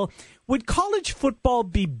is, Bill, would college football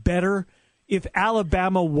be better if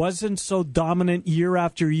Alabama wasn't so dominant year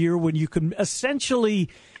after year, when you can essentially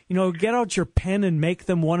get out your pen and make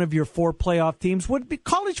them one of your 4 playoff teams? Would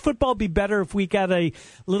college football be better if we got a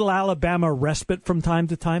little Alabama respite from time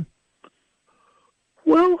to time?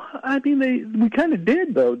 Well, we kind of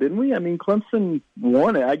did, though, didn't we? Clemson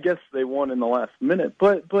won it. I guess they won in the last minute.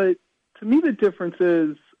 But to me, the difference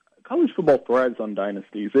is college football thrives on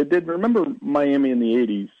dynasties. It did. Remember Miami in the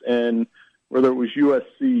 80s, and whether it was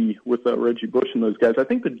USC with Reggie Bush and those guys. I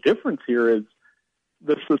think the difference here is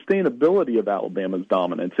the sustainability of Alabama's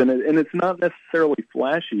dominance, and it's not necessarily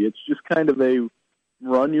flashy. It's just kind of a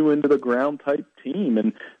run you into the ground type team,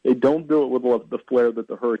 and they don't do it with the flair that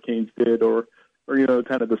the Hurricanes did, or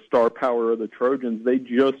kind of the star power of the Trojans. They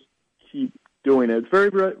just keep doing it. It's very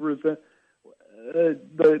the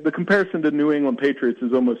comparison to New England Patriots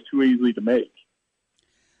is almost too easy to make.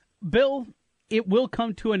 Bill, it will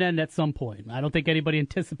come to an end at some point. I don't think anybody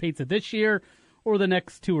anticipates it this year or the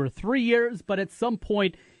next 2 or 3 years, but at some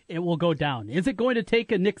point it will go down. Is it going to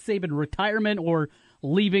take a Nick Saban retirement or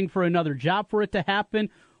leaving for another job for it to happen?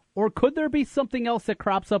 Or could there be something else that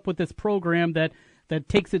crops up with this program that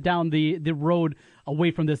takes it down the road away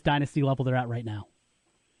from this dynasty level they're at right now?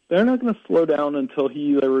 They're not going to slow down until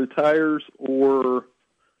he either retires or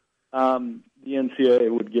the NCAA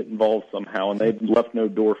would get involved somehow, and they've left no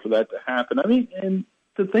door for that to happen. And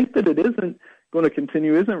to think that it isn't going to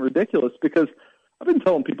continue isn't ridiculous, because I've been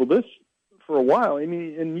telling people this for a while.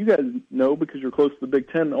 And you guys know because you're close to the Big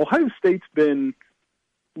Ten. Ohio State's been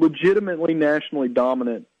legitimately nationally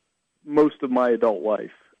dominant most of my adult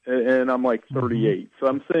life, and I'm 38. Mm-hmm. So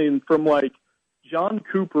I'm saying from John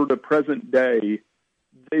Cooper to present day,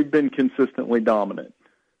 they've been consistently dominant.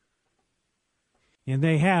 And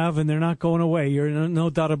they have, and they're not going away. You're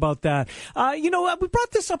no doubt about that. We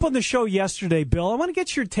brought this up on the show yesterday, Bill. I want to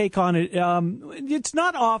get your take on it. It's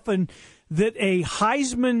not often that a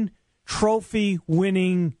Heisman Trophy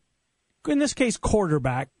winning, in this case,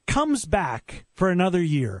 quarterback, comes back for another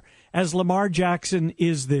year, as Lamar Jackson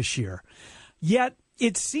is this year. Yet,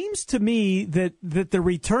 it seems to me that the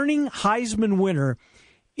returning Heisman winner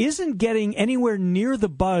isn't getting anywhere near the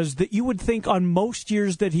buzz that you would think on most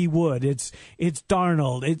years that he would. It's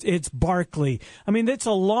Darnold, it's Barkley. It's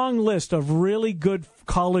a long list of really good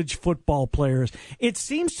college football players. It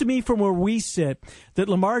seems to me from where we sit that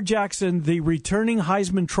Lamar Jackson, the returning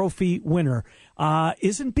Heisman Trophy winner,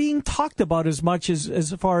 isn't being talked about as much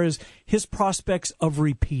as far as his prospects of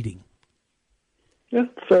repeating. Yeah,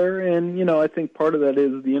 fair. And, I think part of that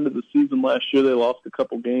is at the end of the season last year, they lost a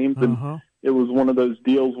couple games, and it was one of those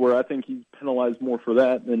deals where I think he's penalized more for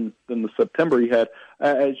that than the September he had.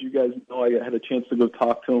 As you guys know, I had a chance to go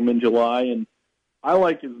talk to him in July, and I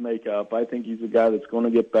like his makeup. I think he's a guy that's going to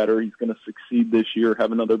get better. He's going to succeed this year,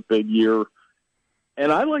 have another big year.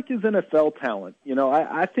 And I like his NFL talent.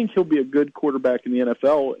 I think he'll be a good quarterback in the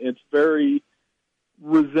NFL. It's very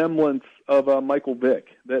resemblance of Michael Vick.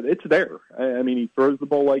 That it's there. He throws the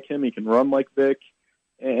ball like him. He can run like Vick.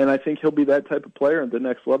 And I think he'll be that type of player at the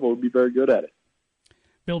next level. He'll be very good at it.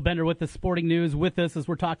 Bill Bender with the Sporting News with us as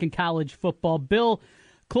we're talking college football. Bill,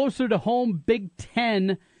 closer to home, Big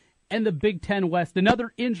Ten and the Big Ten West.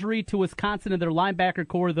 Another injury to Wisconsin and their linebacker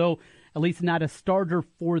core, though at least not a starter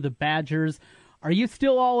for the Badgers. Are you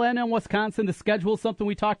still all in on Wisconsin? The schedule is something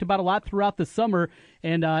we talked about a lot throughout the summer,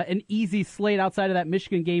 and an easy slate outside of that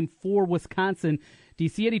Michigan game for Wisconsin. Do you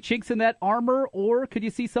see any chinks in that armor, or could you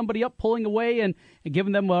see somebody up pulling away and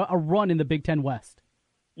giving them a run in the Big Ten West?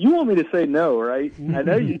 You want me to say no, right? I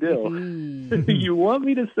know you do. You want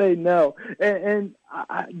me to say no. And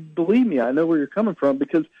believe me, I know where you're coming from,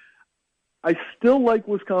 because I still like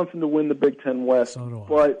Wisconsin to win the Big Ten West,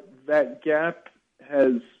 but that gap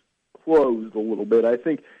has closed a little bit. I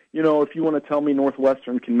think, if you want to tell me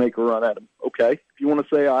Northwestern can make a run at them, okay. If you want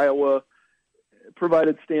to say Iowa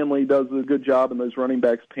provided Stanley does a good job and those running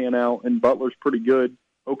backs pan out and Butler's pretty good,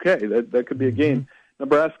 okay, that could be a game.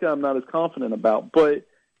 Nebraska I'm not as confident about. But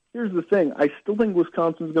here's the thing. I still think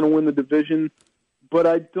Wisconsin's going to win the division, but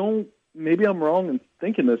I don't – maybe I'm wrong in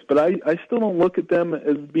thinking this, but I still don't look at them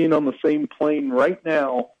as being on the same plane right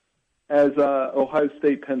now as Ohio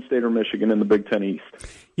State, Penn State, or Michigan in the Big Ten East.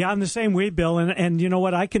 Yeah, I'm the same way, Bill. And you know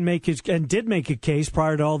what? I can make it, and did make a case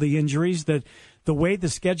prior to all the injuries, that the way the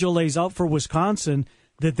schedule lays out for Wisconsin,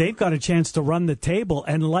 that they've got a chance to run the table.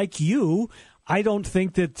 And like you, I don't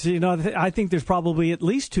think that, I think there's probably at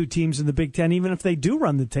least 2 teams in the Big Ten, even if they do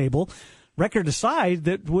run the table, record aside,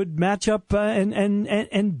 that would match up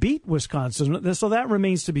and beat Wisconsin. So that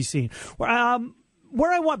remains to be seen. But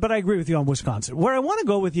I agree with you on Wisconsin. Where I want to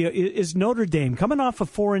go with you is Notre Dame, coming off a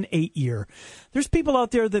 4-8 year. There's people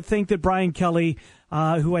out there that think that Brian Kelly,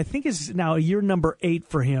 who I think is now year number 8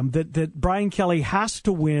 for him, that Brian Kelly has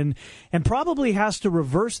to win and probably has to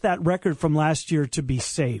reverse that record from last year to be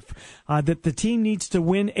safe. That the team needs to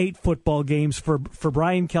win 8 football games for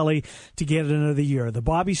Brian Kelly to get another year. The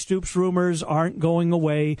Bobby Stoops rumors aren't going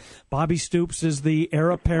away. Bobby Stoops is the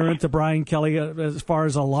heir apparent to Brian Kelly, as far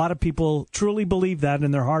as a lot of people truly believe that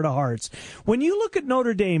in their heart of hearts. When you look at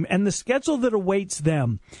Notre Dame and the schedule that awaits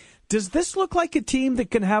them, does this look like a team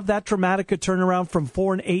that can have that dramatic a turnaround from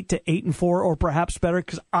 4-8 to 8-4, or perhaps better?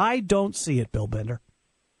 Because I don't see it, Bill Bender.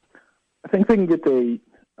 I think they can get to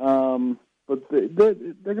 8, but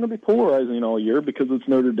they're going to be polarizing all year because it's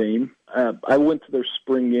Notre Dame. I went to their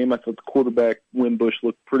spring game. I thought the quarterback Wimbush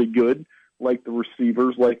looked pretty good, like the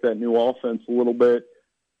receivers, like that new offense a little bit.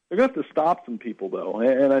 They're going to have to stop some people, though.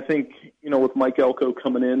 And I think, with Mike Elko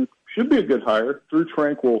coming in, should be a good hire. Drew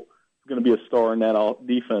Tranquill going to be a star in that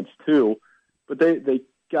defense too, but they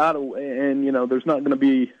got to, and there's not going to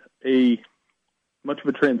be much of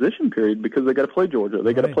a transition period because they got to play Georgia,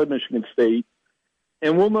 they got to play Michigan State,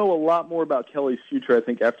 and we'll know a lot more about Kelly's future, I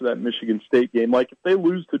think, after that Michigan State game. Like if they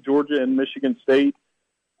lose to Georgia and Michigan State,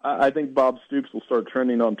 I think Bob Stoops will start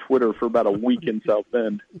trending on Twitter for about a week in South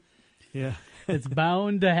Bend. Yeah. It's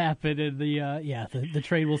bound to happen, and the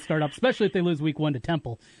trade will start up, especially if they lose week 1 to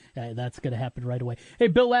Temple. That's going to happen right away. Hey,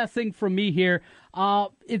 Bill, last thing from me here.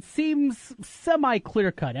 It seems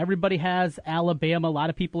semi-clear-cut. Everybody has Alabama. A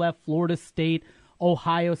lot of people have Florida State,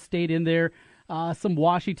 Ohio State in there, some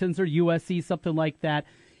Washingtons or USC, something like that.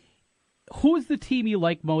 Who's the team you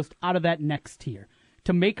like most out of that next tier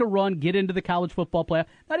to make a run, get into the college football playoff,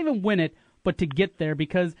 not even win it, but to get there?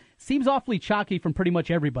 Because it seems awfully chalky from pretty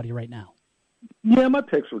much everybody right now. Yeah, my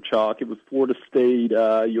picks were chalk. It was Florida State,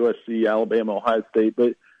 USC, Alabama, Ohio State.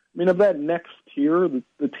 But, of that next tier,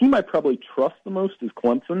 the team I probably trust the most is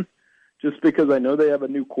Clemson, just because I know they have a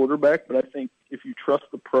new quarterback. But I think if you trust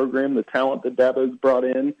the program, the talent that Dabo's brought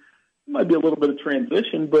in, it might be a little bit of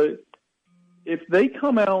transition. But if they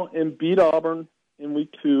come out and beat Auburn in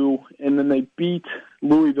week 2 and then they beat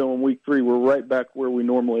Louisville in week 3, we're right back where we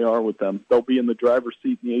normally are with them. They'll be in the driver's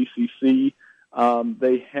seat in the ACC.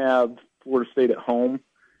 They have Florida State at home,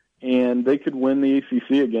 and they could win the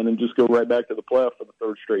ACC again and just go right back to the playoff for the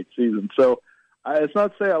 3rd straight season. So it's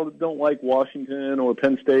not to say I don't like Washington or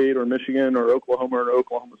Penn State or Michigan or Oklahoma or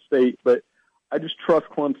Oklahoma State, but I just trust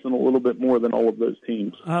Clemson a little bit more than all of those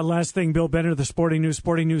teams. Last thing, Bill Bender, The Sporting News,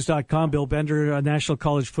 sportingnews.com. Bill Bender, a national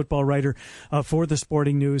college football writer for The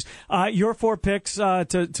Sporting News. Your 4 picks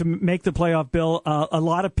to make the playoff, Bill. A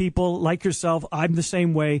lot of people, like yourself, I'm the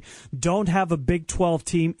same way, don't have a Big 12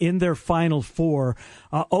 team in their Final 4.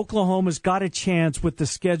 Oklahoma's got a chance with the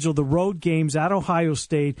schedule, the road games at Ohio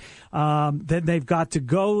State. Then they've got to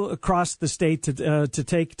go across the state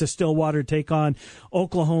to Stillwater, take on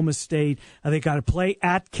Oklahoma State. They got to play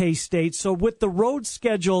at K-State. So with the road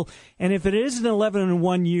schedule, and if it is an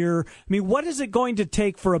 11-1 year, what is it going to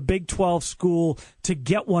take for a Big 12 school to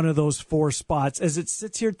get one of those 4 spots as it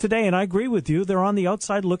sits here today? And I agree with you. They're on the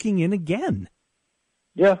outside looking in again.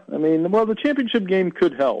 Yeah, the championship game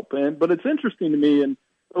could help. But it's interesting to me, and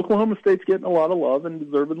Oklahoma State's getting a lot of love, and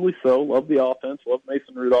deservedly so. Love the offense, love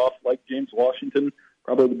Mason Rudolph, like James Washington,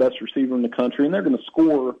 probably the best receiver in the country, and they're going to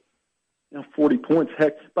score 40 points.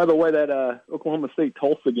 Heck, by the way, that Oklahoma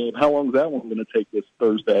State-Tulsa game, how long is that one going to take this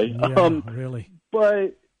Thursday? Yeah, really.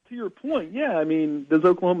 But to your point, does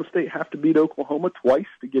Oklahoma State have to beat Oklahoma twice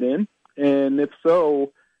to get in? And if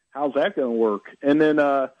so, how's that going to work? And then,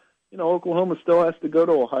 Oklahoma still has to go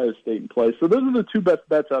to Ohio State and play. So those are the 2 best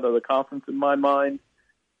bets out of the conference in my mind,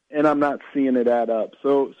 and I'm not seeing it add up.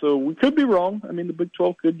 So we could be wrong. The Big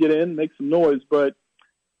 12 could get in, make some noise, but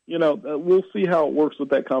we'll see how it works with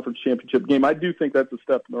that conference championship game. I do think that's a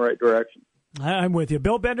step in the right direction. I'm with you.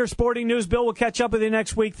 Bill Bender, Sporting News. Bill, we'll catch up with you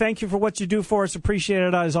next week. Thank you for what you do for us. Appreciate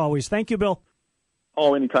it as always. Thank you, Bill.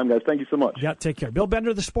 Oh, anytime, guys. Thank you so much. Yeah, take care. Bill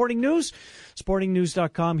Bender, The Sporting News,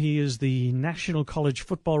 sportingnews.com. He is the national college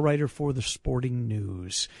football writer for The Sporting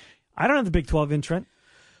News. I don't have the Big 12 in, Trent.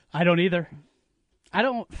 I don't either.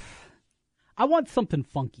 I want something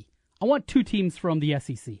funky. I want two teams from the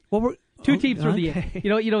SEC. Well, two teams from the,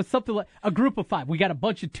 something like a group of 5. We got a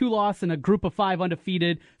bunch of 2-loss and a group of 5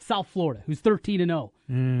 undefeated. South Florida, who's 13-0.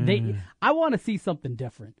 I want to see something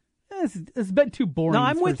different. It's been too boring. No,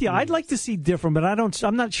 I'm with you. I'd like to see different, but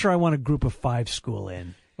I'm not sure I want a group of 5 school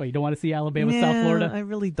in. Well, you don't want to see Alabama, South Florida? I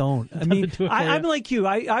really don't. I mean, I'm like you.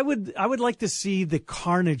 I would like to see the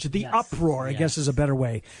carnage, the uproar, I guess is a better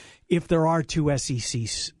way, if there are 2 SEC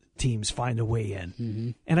teams find a way in. Mm-hmm.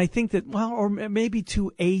 And I think that, or maybe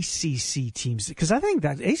 2 ACC teams, because I think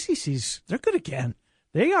that ACCs, they're good again.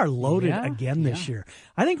 They are loaded again this year.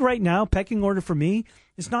 I think right now, pecking order for me,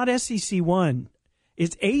 it's not SEC 1.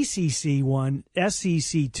 It's ACC 1,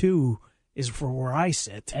 SEC 2 is for where I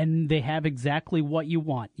sit. And they have exactly what you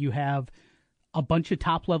want. You have a bunch of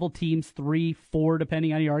top-level teams, 3, 4,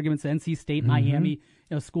 depending on your arguments, NC State, Miami,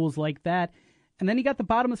 schools like that. And then you got the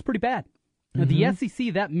bottom that's pretty bad. Now, the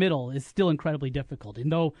SEC, that middle, is still incredibly difficult. And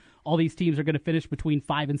though all these teams are going to finish between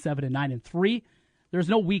 5-7 and 9-3, there's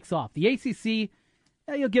no weeks off. The ACC,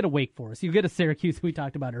 you'll get a Wake Forest. You'll get a Syracuse we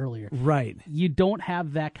talked about earlier. Right. You don't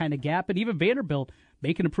have that kind of gap. And even Vanderbilt,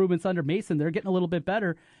 making improvements under Mason, they're getting a little bit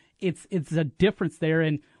better. It's a difference there.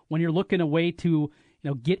 And when you're looking a way to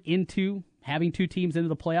get into having 2 teams into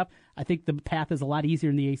the playoff, I think the path is a lot easier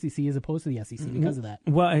in the ACC as opposed to the SEC because of that.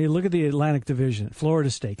 Well, hey, look at the Atlantic Division. Florida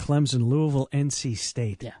State, Clemson, Louisville, NC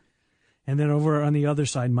State. Yeah. And then over on the other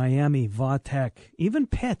side, Miami, Va-Tech, even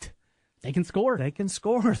Pitt. They can score. They can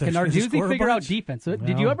score. Can Narduzzi figure out defense? So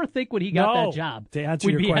did you ever think when he got that job to answer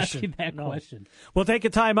we'd your be question. asking that question? We'll take a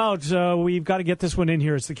timeout. We've got to get this one in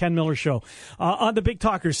here. It's the Ken Miller Show on the Big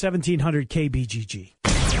Talker, 1700 KBGG.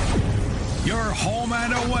 Your home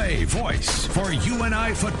and away voice for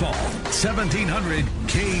UNI football, 1700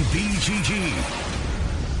 KBGG.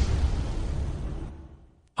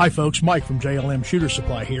 Hi folks, Mike from JLM Shooter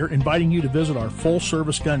Supply here, inviting you to visit our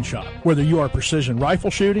full-service gun shop. Whether you are precision rifle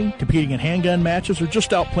shooting, competing in handgun matches, or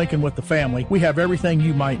just out plinking with the family, we have everything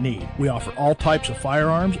you might need. We offer all types of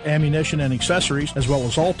firearms, ammunition, and accessories, as well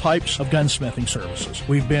as all types of gunsmithing services.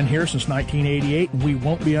 We've been here since 1988, and we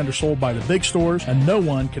won't be undersold by the big stores, and no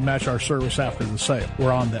one can match our service after the sale.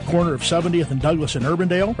 We're on the corner of 70th and Douglas in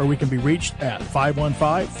Urbandale, or we can be reached at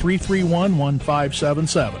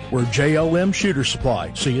 515-331-1577. We're JLM Shooter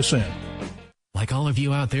Supply. See you soon. Like all of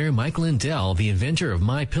you out there, Mike Lindell, the inventor of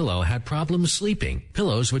MyPillow, had problems sleeping.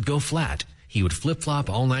 Pillows would go flat. He would flip-flop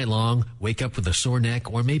all night long, wake up with a sore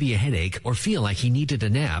neck or maybe a headache, or feel like he needed a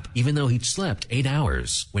nap, even though he'd slept 8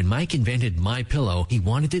 hours. When Mike invented MyPillow, he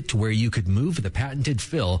wanted it to where you could move the patented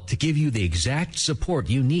fill to give you the exact support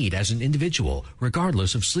you need as an individual,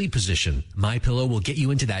 regardless of sleep position. MyPillow will get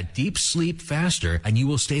you into that deep sleep faster, and you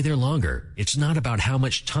will stay there longer. It's not about how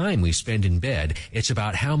much time we spend in bed. It's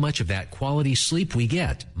about how much of that quality sleep we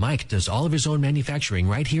get. Mike does all of his own manufacturing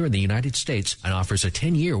right here in the United States and offers a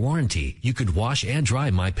 10-year warranty. You could wash and dry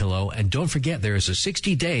MyPillow, and don't forget there is a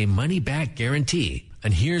 60-day money-back guarantee.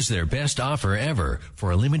 And here's their best offer ever. For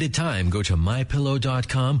a limited time, go to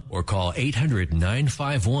MyPillow.com or call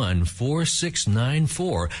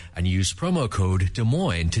 800-951-4694 and use promo code Des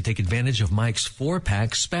Moines to take advantage of Mike's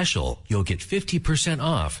 4-pack special. You'll get 50%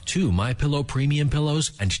 off 2 MyPillow premium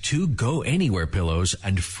pillows and 2 Go Anywhere pillows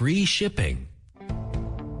and free shipping.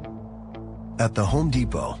 At the Home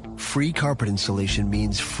Depot, free carpet installation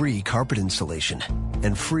means free carpet installation.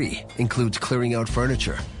 And free includes clearing out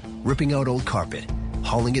furniture, ripping out old carpet,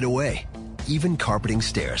 hauling it away, even carpeting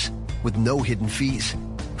stairs, with no hidden fees.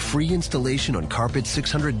 Free installation on carpet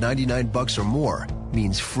 $699 or more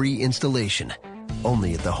means free installation.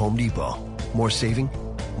 Only at the Home Depot. More saving,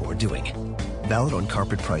 more doing. Valid on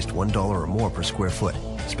carpet priced $1 or more per square foot.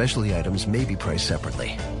 Specialty items may be priced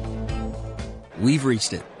separately. We've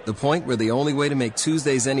reached it. The point where the only way to make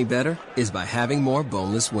Tuesdays any better is by having more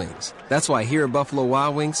boneless wings. That's why here at Buffalo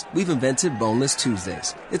Wild Wings, we've invented Boneless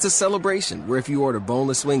Tuesdays. It's a celebration where if you order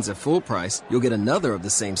boneless wings at full price, you'll get another of the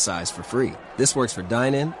same size for free. This works for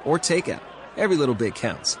dine-in or takeout. Every little bit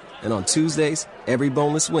counts. And on Tuesdays, every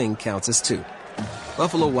boneless wing counts as 2.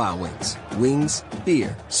 Buffalo Wild Wings. Wings,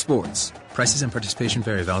 beer, sports. Prices and participation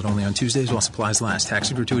vary. Valid only on Tuesdays while supplies last. Tax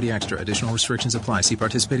and gratuity extra. Additional restrictions apply. See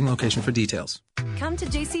participating location for details. Come to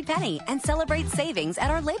JCPenney and celebrate savings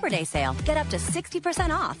at our Labor Day sale. Get up to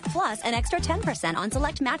 60% off, plus an extra 10% on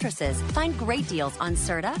select mattresses. Find great deals on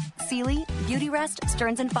Serta, Sealy, Beautyrest,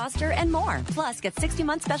 Stearns & Foster, and more. Plus, get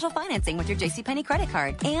 60-month special financing with your JCPenney credit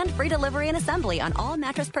card and free delivery and assembly on all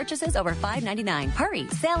mattress purchases over $5.99. Hurry,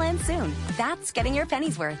 sale ends soon. That's getting your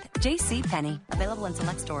pennies worth. JCPenney. Available in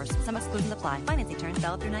select stores. Some exclusions apply. Financing terms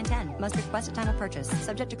valid through 9/10. Must request at time of purchase.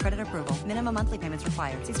 Subject to credit approval. Minimum monthly payments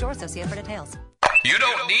required. See store associate for details. You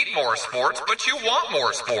don't need more sports, but you want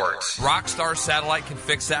more sports. Rockstar Satellite can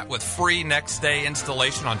fix that with free next-day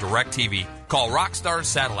installation on DirecTV. Call Rockstar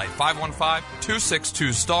Satellite,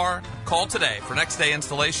 515-262-STAR. Call today for next-day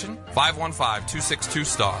installation,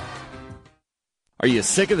 515-262-STAR. Are you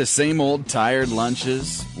sick of the same old tired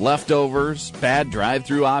lunches, leftovers, bad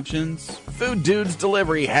drive-thru options? Food Dudes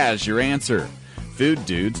Delivery has your answer. Food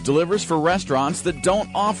Dudes delivers for restaurants that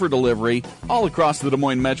don't offer delivery all across the Des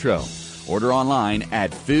Moines Metro. Order online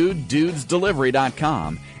at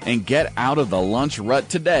fooddudesdelivery.com and get out of the lunch rut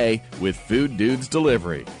today with Food Dudes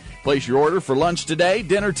Delivery. Place your order for lunch today,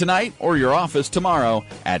 dinner tonight, or your office tomorrow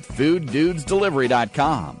at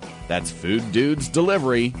fooddudesdelivery.com. That's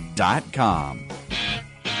fooddudesdelivery.com.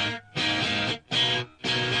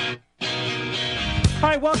 All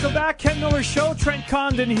right, welcome back. Ken Miller Show. Trent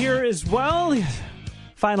Condon here as well.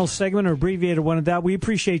 Final segment, or abbreviated one of that. We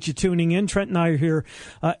appreciate you tuning in. Trent and I are here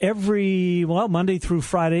Monday through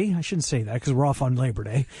Friday. I shouldn't say that because we're off on Labor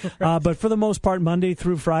Day. But for the most part, Monday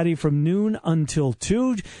through Friday from noon until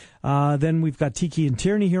 2. Then we've got Tiki and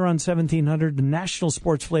Tierney here on 1700. The national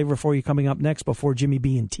sports flavor for you coming up next before Jimmy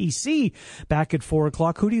B and TC back at 4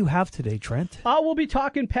 o'clock. Who do you have today, Trent? We'll be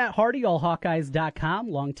talking Pat Hardy, allhawkeyes.com,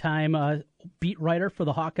 longtime beat writer for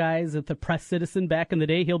the Hawkeyes at the Press Citizen back in the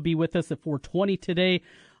day. He'll be with us at 4:20 today.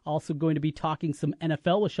 Also going to be talking some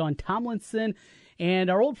NFL with Sean Tomlinson. And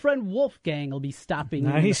our old friend Wolfgang will be stopping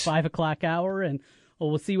in the 5 o'clock hour, and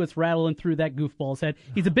we'll see what's rattling through that goofball's head.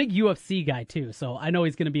 He's a big UFC guy, too, so I know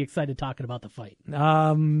he's going to be excited talking about the fight.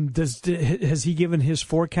 Has he given his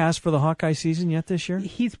forecast for the Hawkeye season yet this year?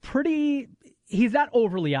 He's not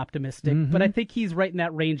overly optimistic, but I think he's right in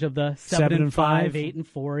that range of the 7-5,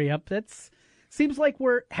 8-4. Yep, that's seems like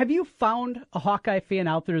have you found a Hawkeye fan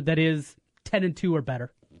out there that is 10-2 or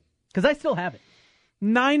better? Because I still have it.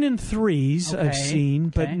 9-3s I've seen,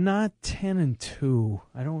 but not 10-2.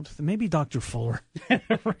 I don't. Maybe Dr. Fuller.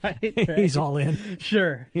 right. He's all in.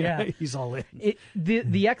 Sure. Yeah, he's all in.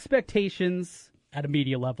 The expectations at a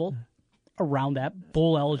media level around that,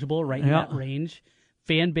 bowl eligible, right in that range.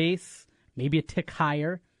 Fan base maybe a tick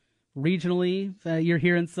higher. Regionally, you're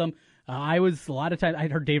hearing some. A lot of times I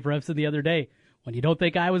heard Dave Revson the other day. When you don't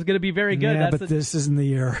think I was going to be very good, this isn't the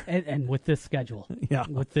year. And with this schedule,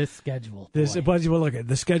 with this schedule, look at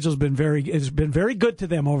the schedule's been it's been very good to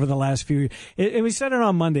them over the last few years. And we said it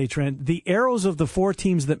on Monday, Trent. The arrows of the 4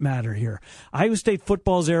 teams that matter here. Iowa State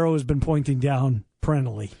football's arrow has been pointing down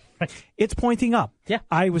perennially. It's pointing up. Yeah.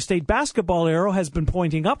 Iowa State basketball arrow has been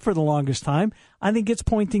pointing up for the longest time. I think it's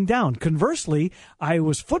pointing down. Conversely,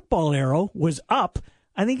 Iowa's football arrow was up.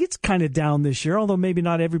 I think it's kind of down this year, although maybe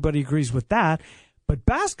not everybody agrees with that. But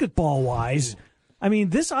basketball-wise, I mean,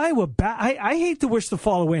 this Iowa, I hate to wish the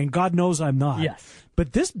fall away, and God knows I'm not. Yes.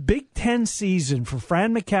 But this Big Ten season for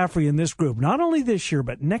Fran McCaffrey and this group, not only this year,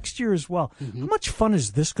 but next year as well, how much fun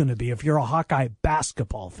is this going to be if you're a Hawkeye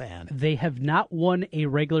basketball fan? They have not won a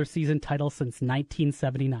regular season title since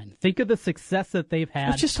 1979. Think of the success that they've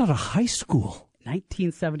had. That's just out of high school.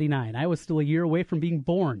 1979. I was still a year away from being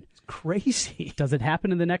born. Crazy. Does it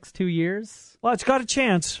happen in the next 2 years? Well, it's got a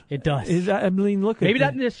chance. It does. I mean, look at maybe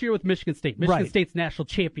not this year with Michigan State. Michigan State's national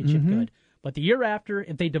championship good. But the year after,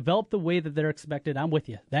 if they develop the way that they're expected, I'm with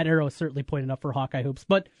you. That arrow is certainly pointing up for Hawkeye hoops.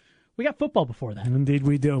 But we got football before that. Indeed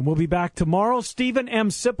we do. We'll be back tomorrow. Stephen M.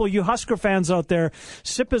 Sipple, you Husker fans out there,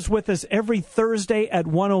 Sip is with us every Thursday at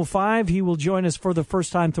 1:05. He will join us for the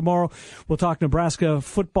first time tomorrow. We'll talk Nebraska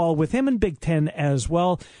football with him and Big Ten as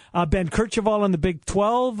well. Ben Kercheval on the Big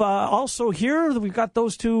 12 also here. We've got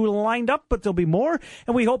those two lined up, but there'll be more.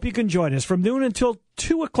 And we hope you can join us from noon until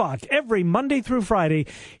 2 o'clock every Monday through Friday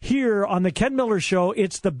here on the Ken Miller Show.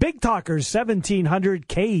 It's the Big Talkers, 1700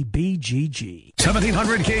 KBGG.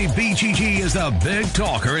 1700 KBGG is the Big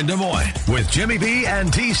Talker in Des Moines with Jimmy B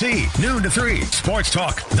and TC. Noon to 3. Sports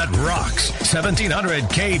talk that rocks. 1700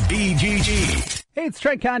 KBGG. Hey, it's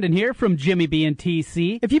Trent Condon here from Jimmy B and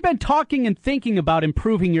TC. If you've been talking and thinking about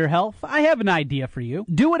improving your health, I have an idea for you.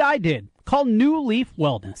 Do what I did. Call New Leaf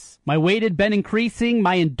Wellness. My weight had been increasing,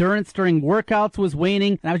 my endurance during workouts was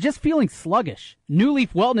waning, and I was just feeling sluggish. New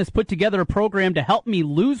Leaf Wellness put together a program to help me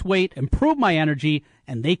lose weight, improve my energy,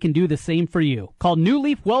 and they can do the same for you. Call New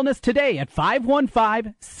Leaf Wellness today at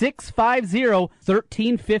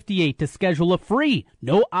 515-650-1358 to schedule a free,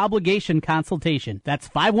 no-obligation consultation. That's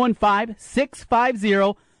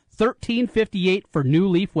 515-650-1358 for New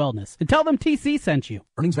Leaf Wellness. And tell them TC sent you.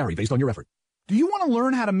 Earnings vary based on your effort. Do you want to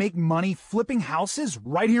learn how to make money flipping houses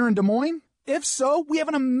right here in Des Moines? If so, we have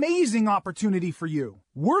an amazing opportunity for you.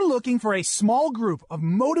 We're looking for a small group of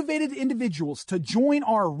motivated individuals to join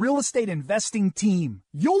our real estate investing team.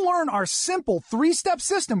 You'll learn our simple 3-step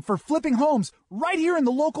system for flipping homes right here in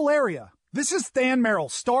the local area. This is Than Merrill,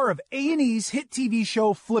 star of A&E's hit TV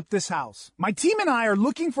show Flip This House. My team and I are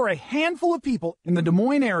looking for a handful of people in the Des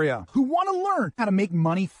Moines area who want to learn how to make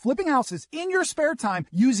money flipping houses in your spare time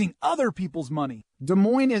using other people's money. Des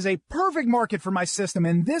Moines is a perfect market for my system,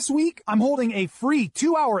 and this week I'm holding a free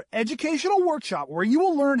 2-hour educational workshop where you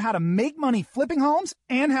will learn how to make money flipping homes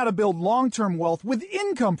and how to build long-term wealth with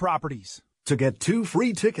income properties. To get 2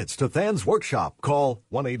 free tickets to Than's workshop, call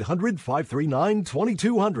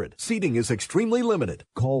 1-800-539-2200. Seating is extremely limited.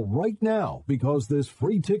 Call right now because this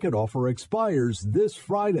free ticket offer expires this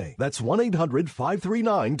Friday. That's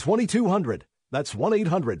 1-800-539-2200. That's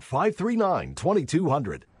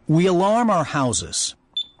 1-800-539-2200. We alarm our houses,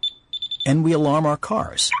 and we alarm our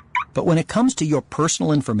cars. But when it comes to your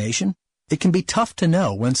personal information, it can be tough to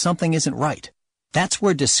know when something isn't right. That's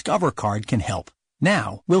where Discover Card can help.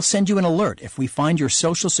 Now, we'll send you an alert if we find your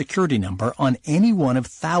social security number on any one of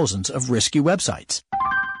thousands of risky websites.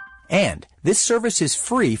 And this service is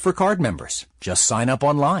free for card members. Just sign up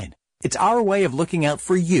online. It's our way of looking out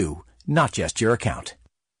for you, not just your account.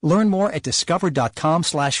 Learn more at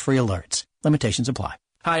discover.com/free alerts. Limitations apply.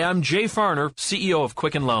 Hi, I'm Jay Farner, CEO of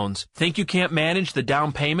Quicken Loans. Think you can't manage the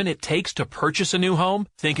down payment it takes to purchase a new home?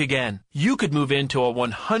 Think again. You could move into a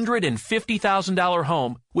 $150,000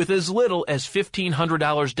 home with as little as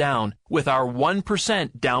 $1,500 down with our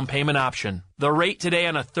 1% down payment option. The rate today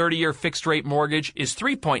on a 30-year fixed-rate mortgage is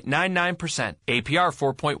 3.99%, APR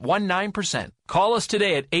 4.19%. Call us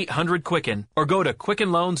today at 800-QUICKEN or go to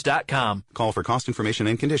QuickenLoans.com. Call for cost information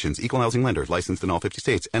and conditions. Equal housing lender. Licensed in all 50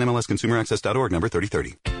 states. NMLSConsumerAccess.org number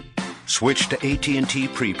 3030. Switch to AT&T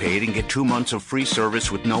Prepaid and get 2 months of free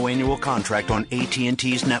service with no annual contract on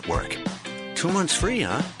AT&T's network. 2 months free,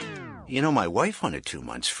 huh? You know, my wife wanted 2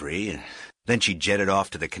 months free, and then she jetted off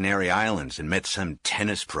to the Canary Islands and met some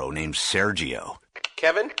tennis pro named Sergio.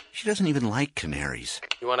 Kevin? She doesn't even like canaries.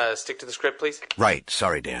 You want to stick to the script, please? Right.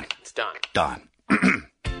 Sorry, Dan. It's Don. Don.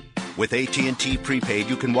 With AT&T Prepaid,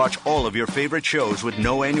 you can watch all of your favorite shows with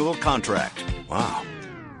no annual contract. Wow.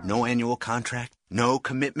 No annual contract? No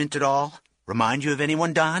commitment at all? Remind you of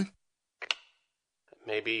anyone, Don?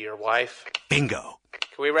 Maybe your wife? Bingo.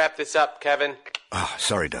 Can we wrap this up, Kevin? Oh,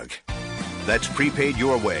 sorry, Doug. That's prepaid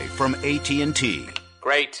your way from AT&T.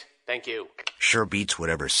 Great. Thank you. Sure beats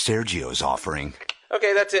whatever Sergio's offering.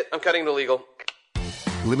 Okay, that's it. I'm cutting the legal.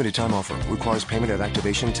 Limited time offer. Requires payment at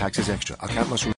activation. Taxes extra. Account must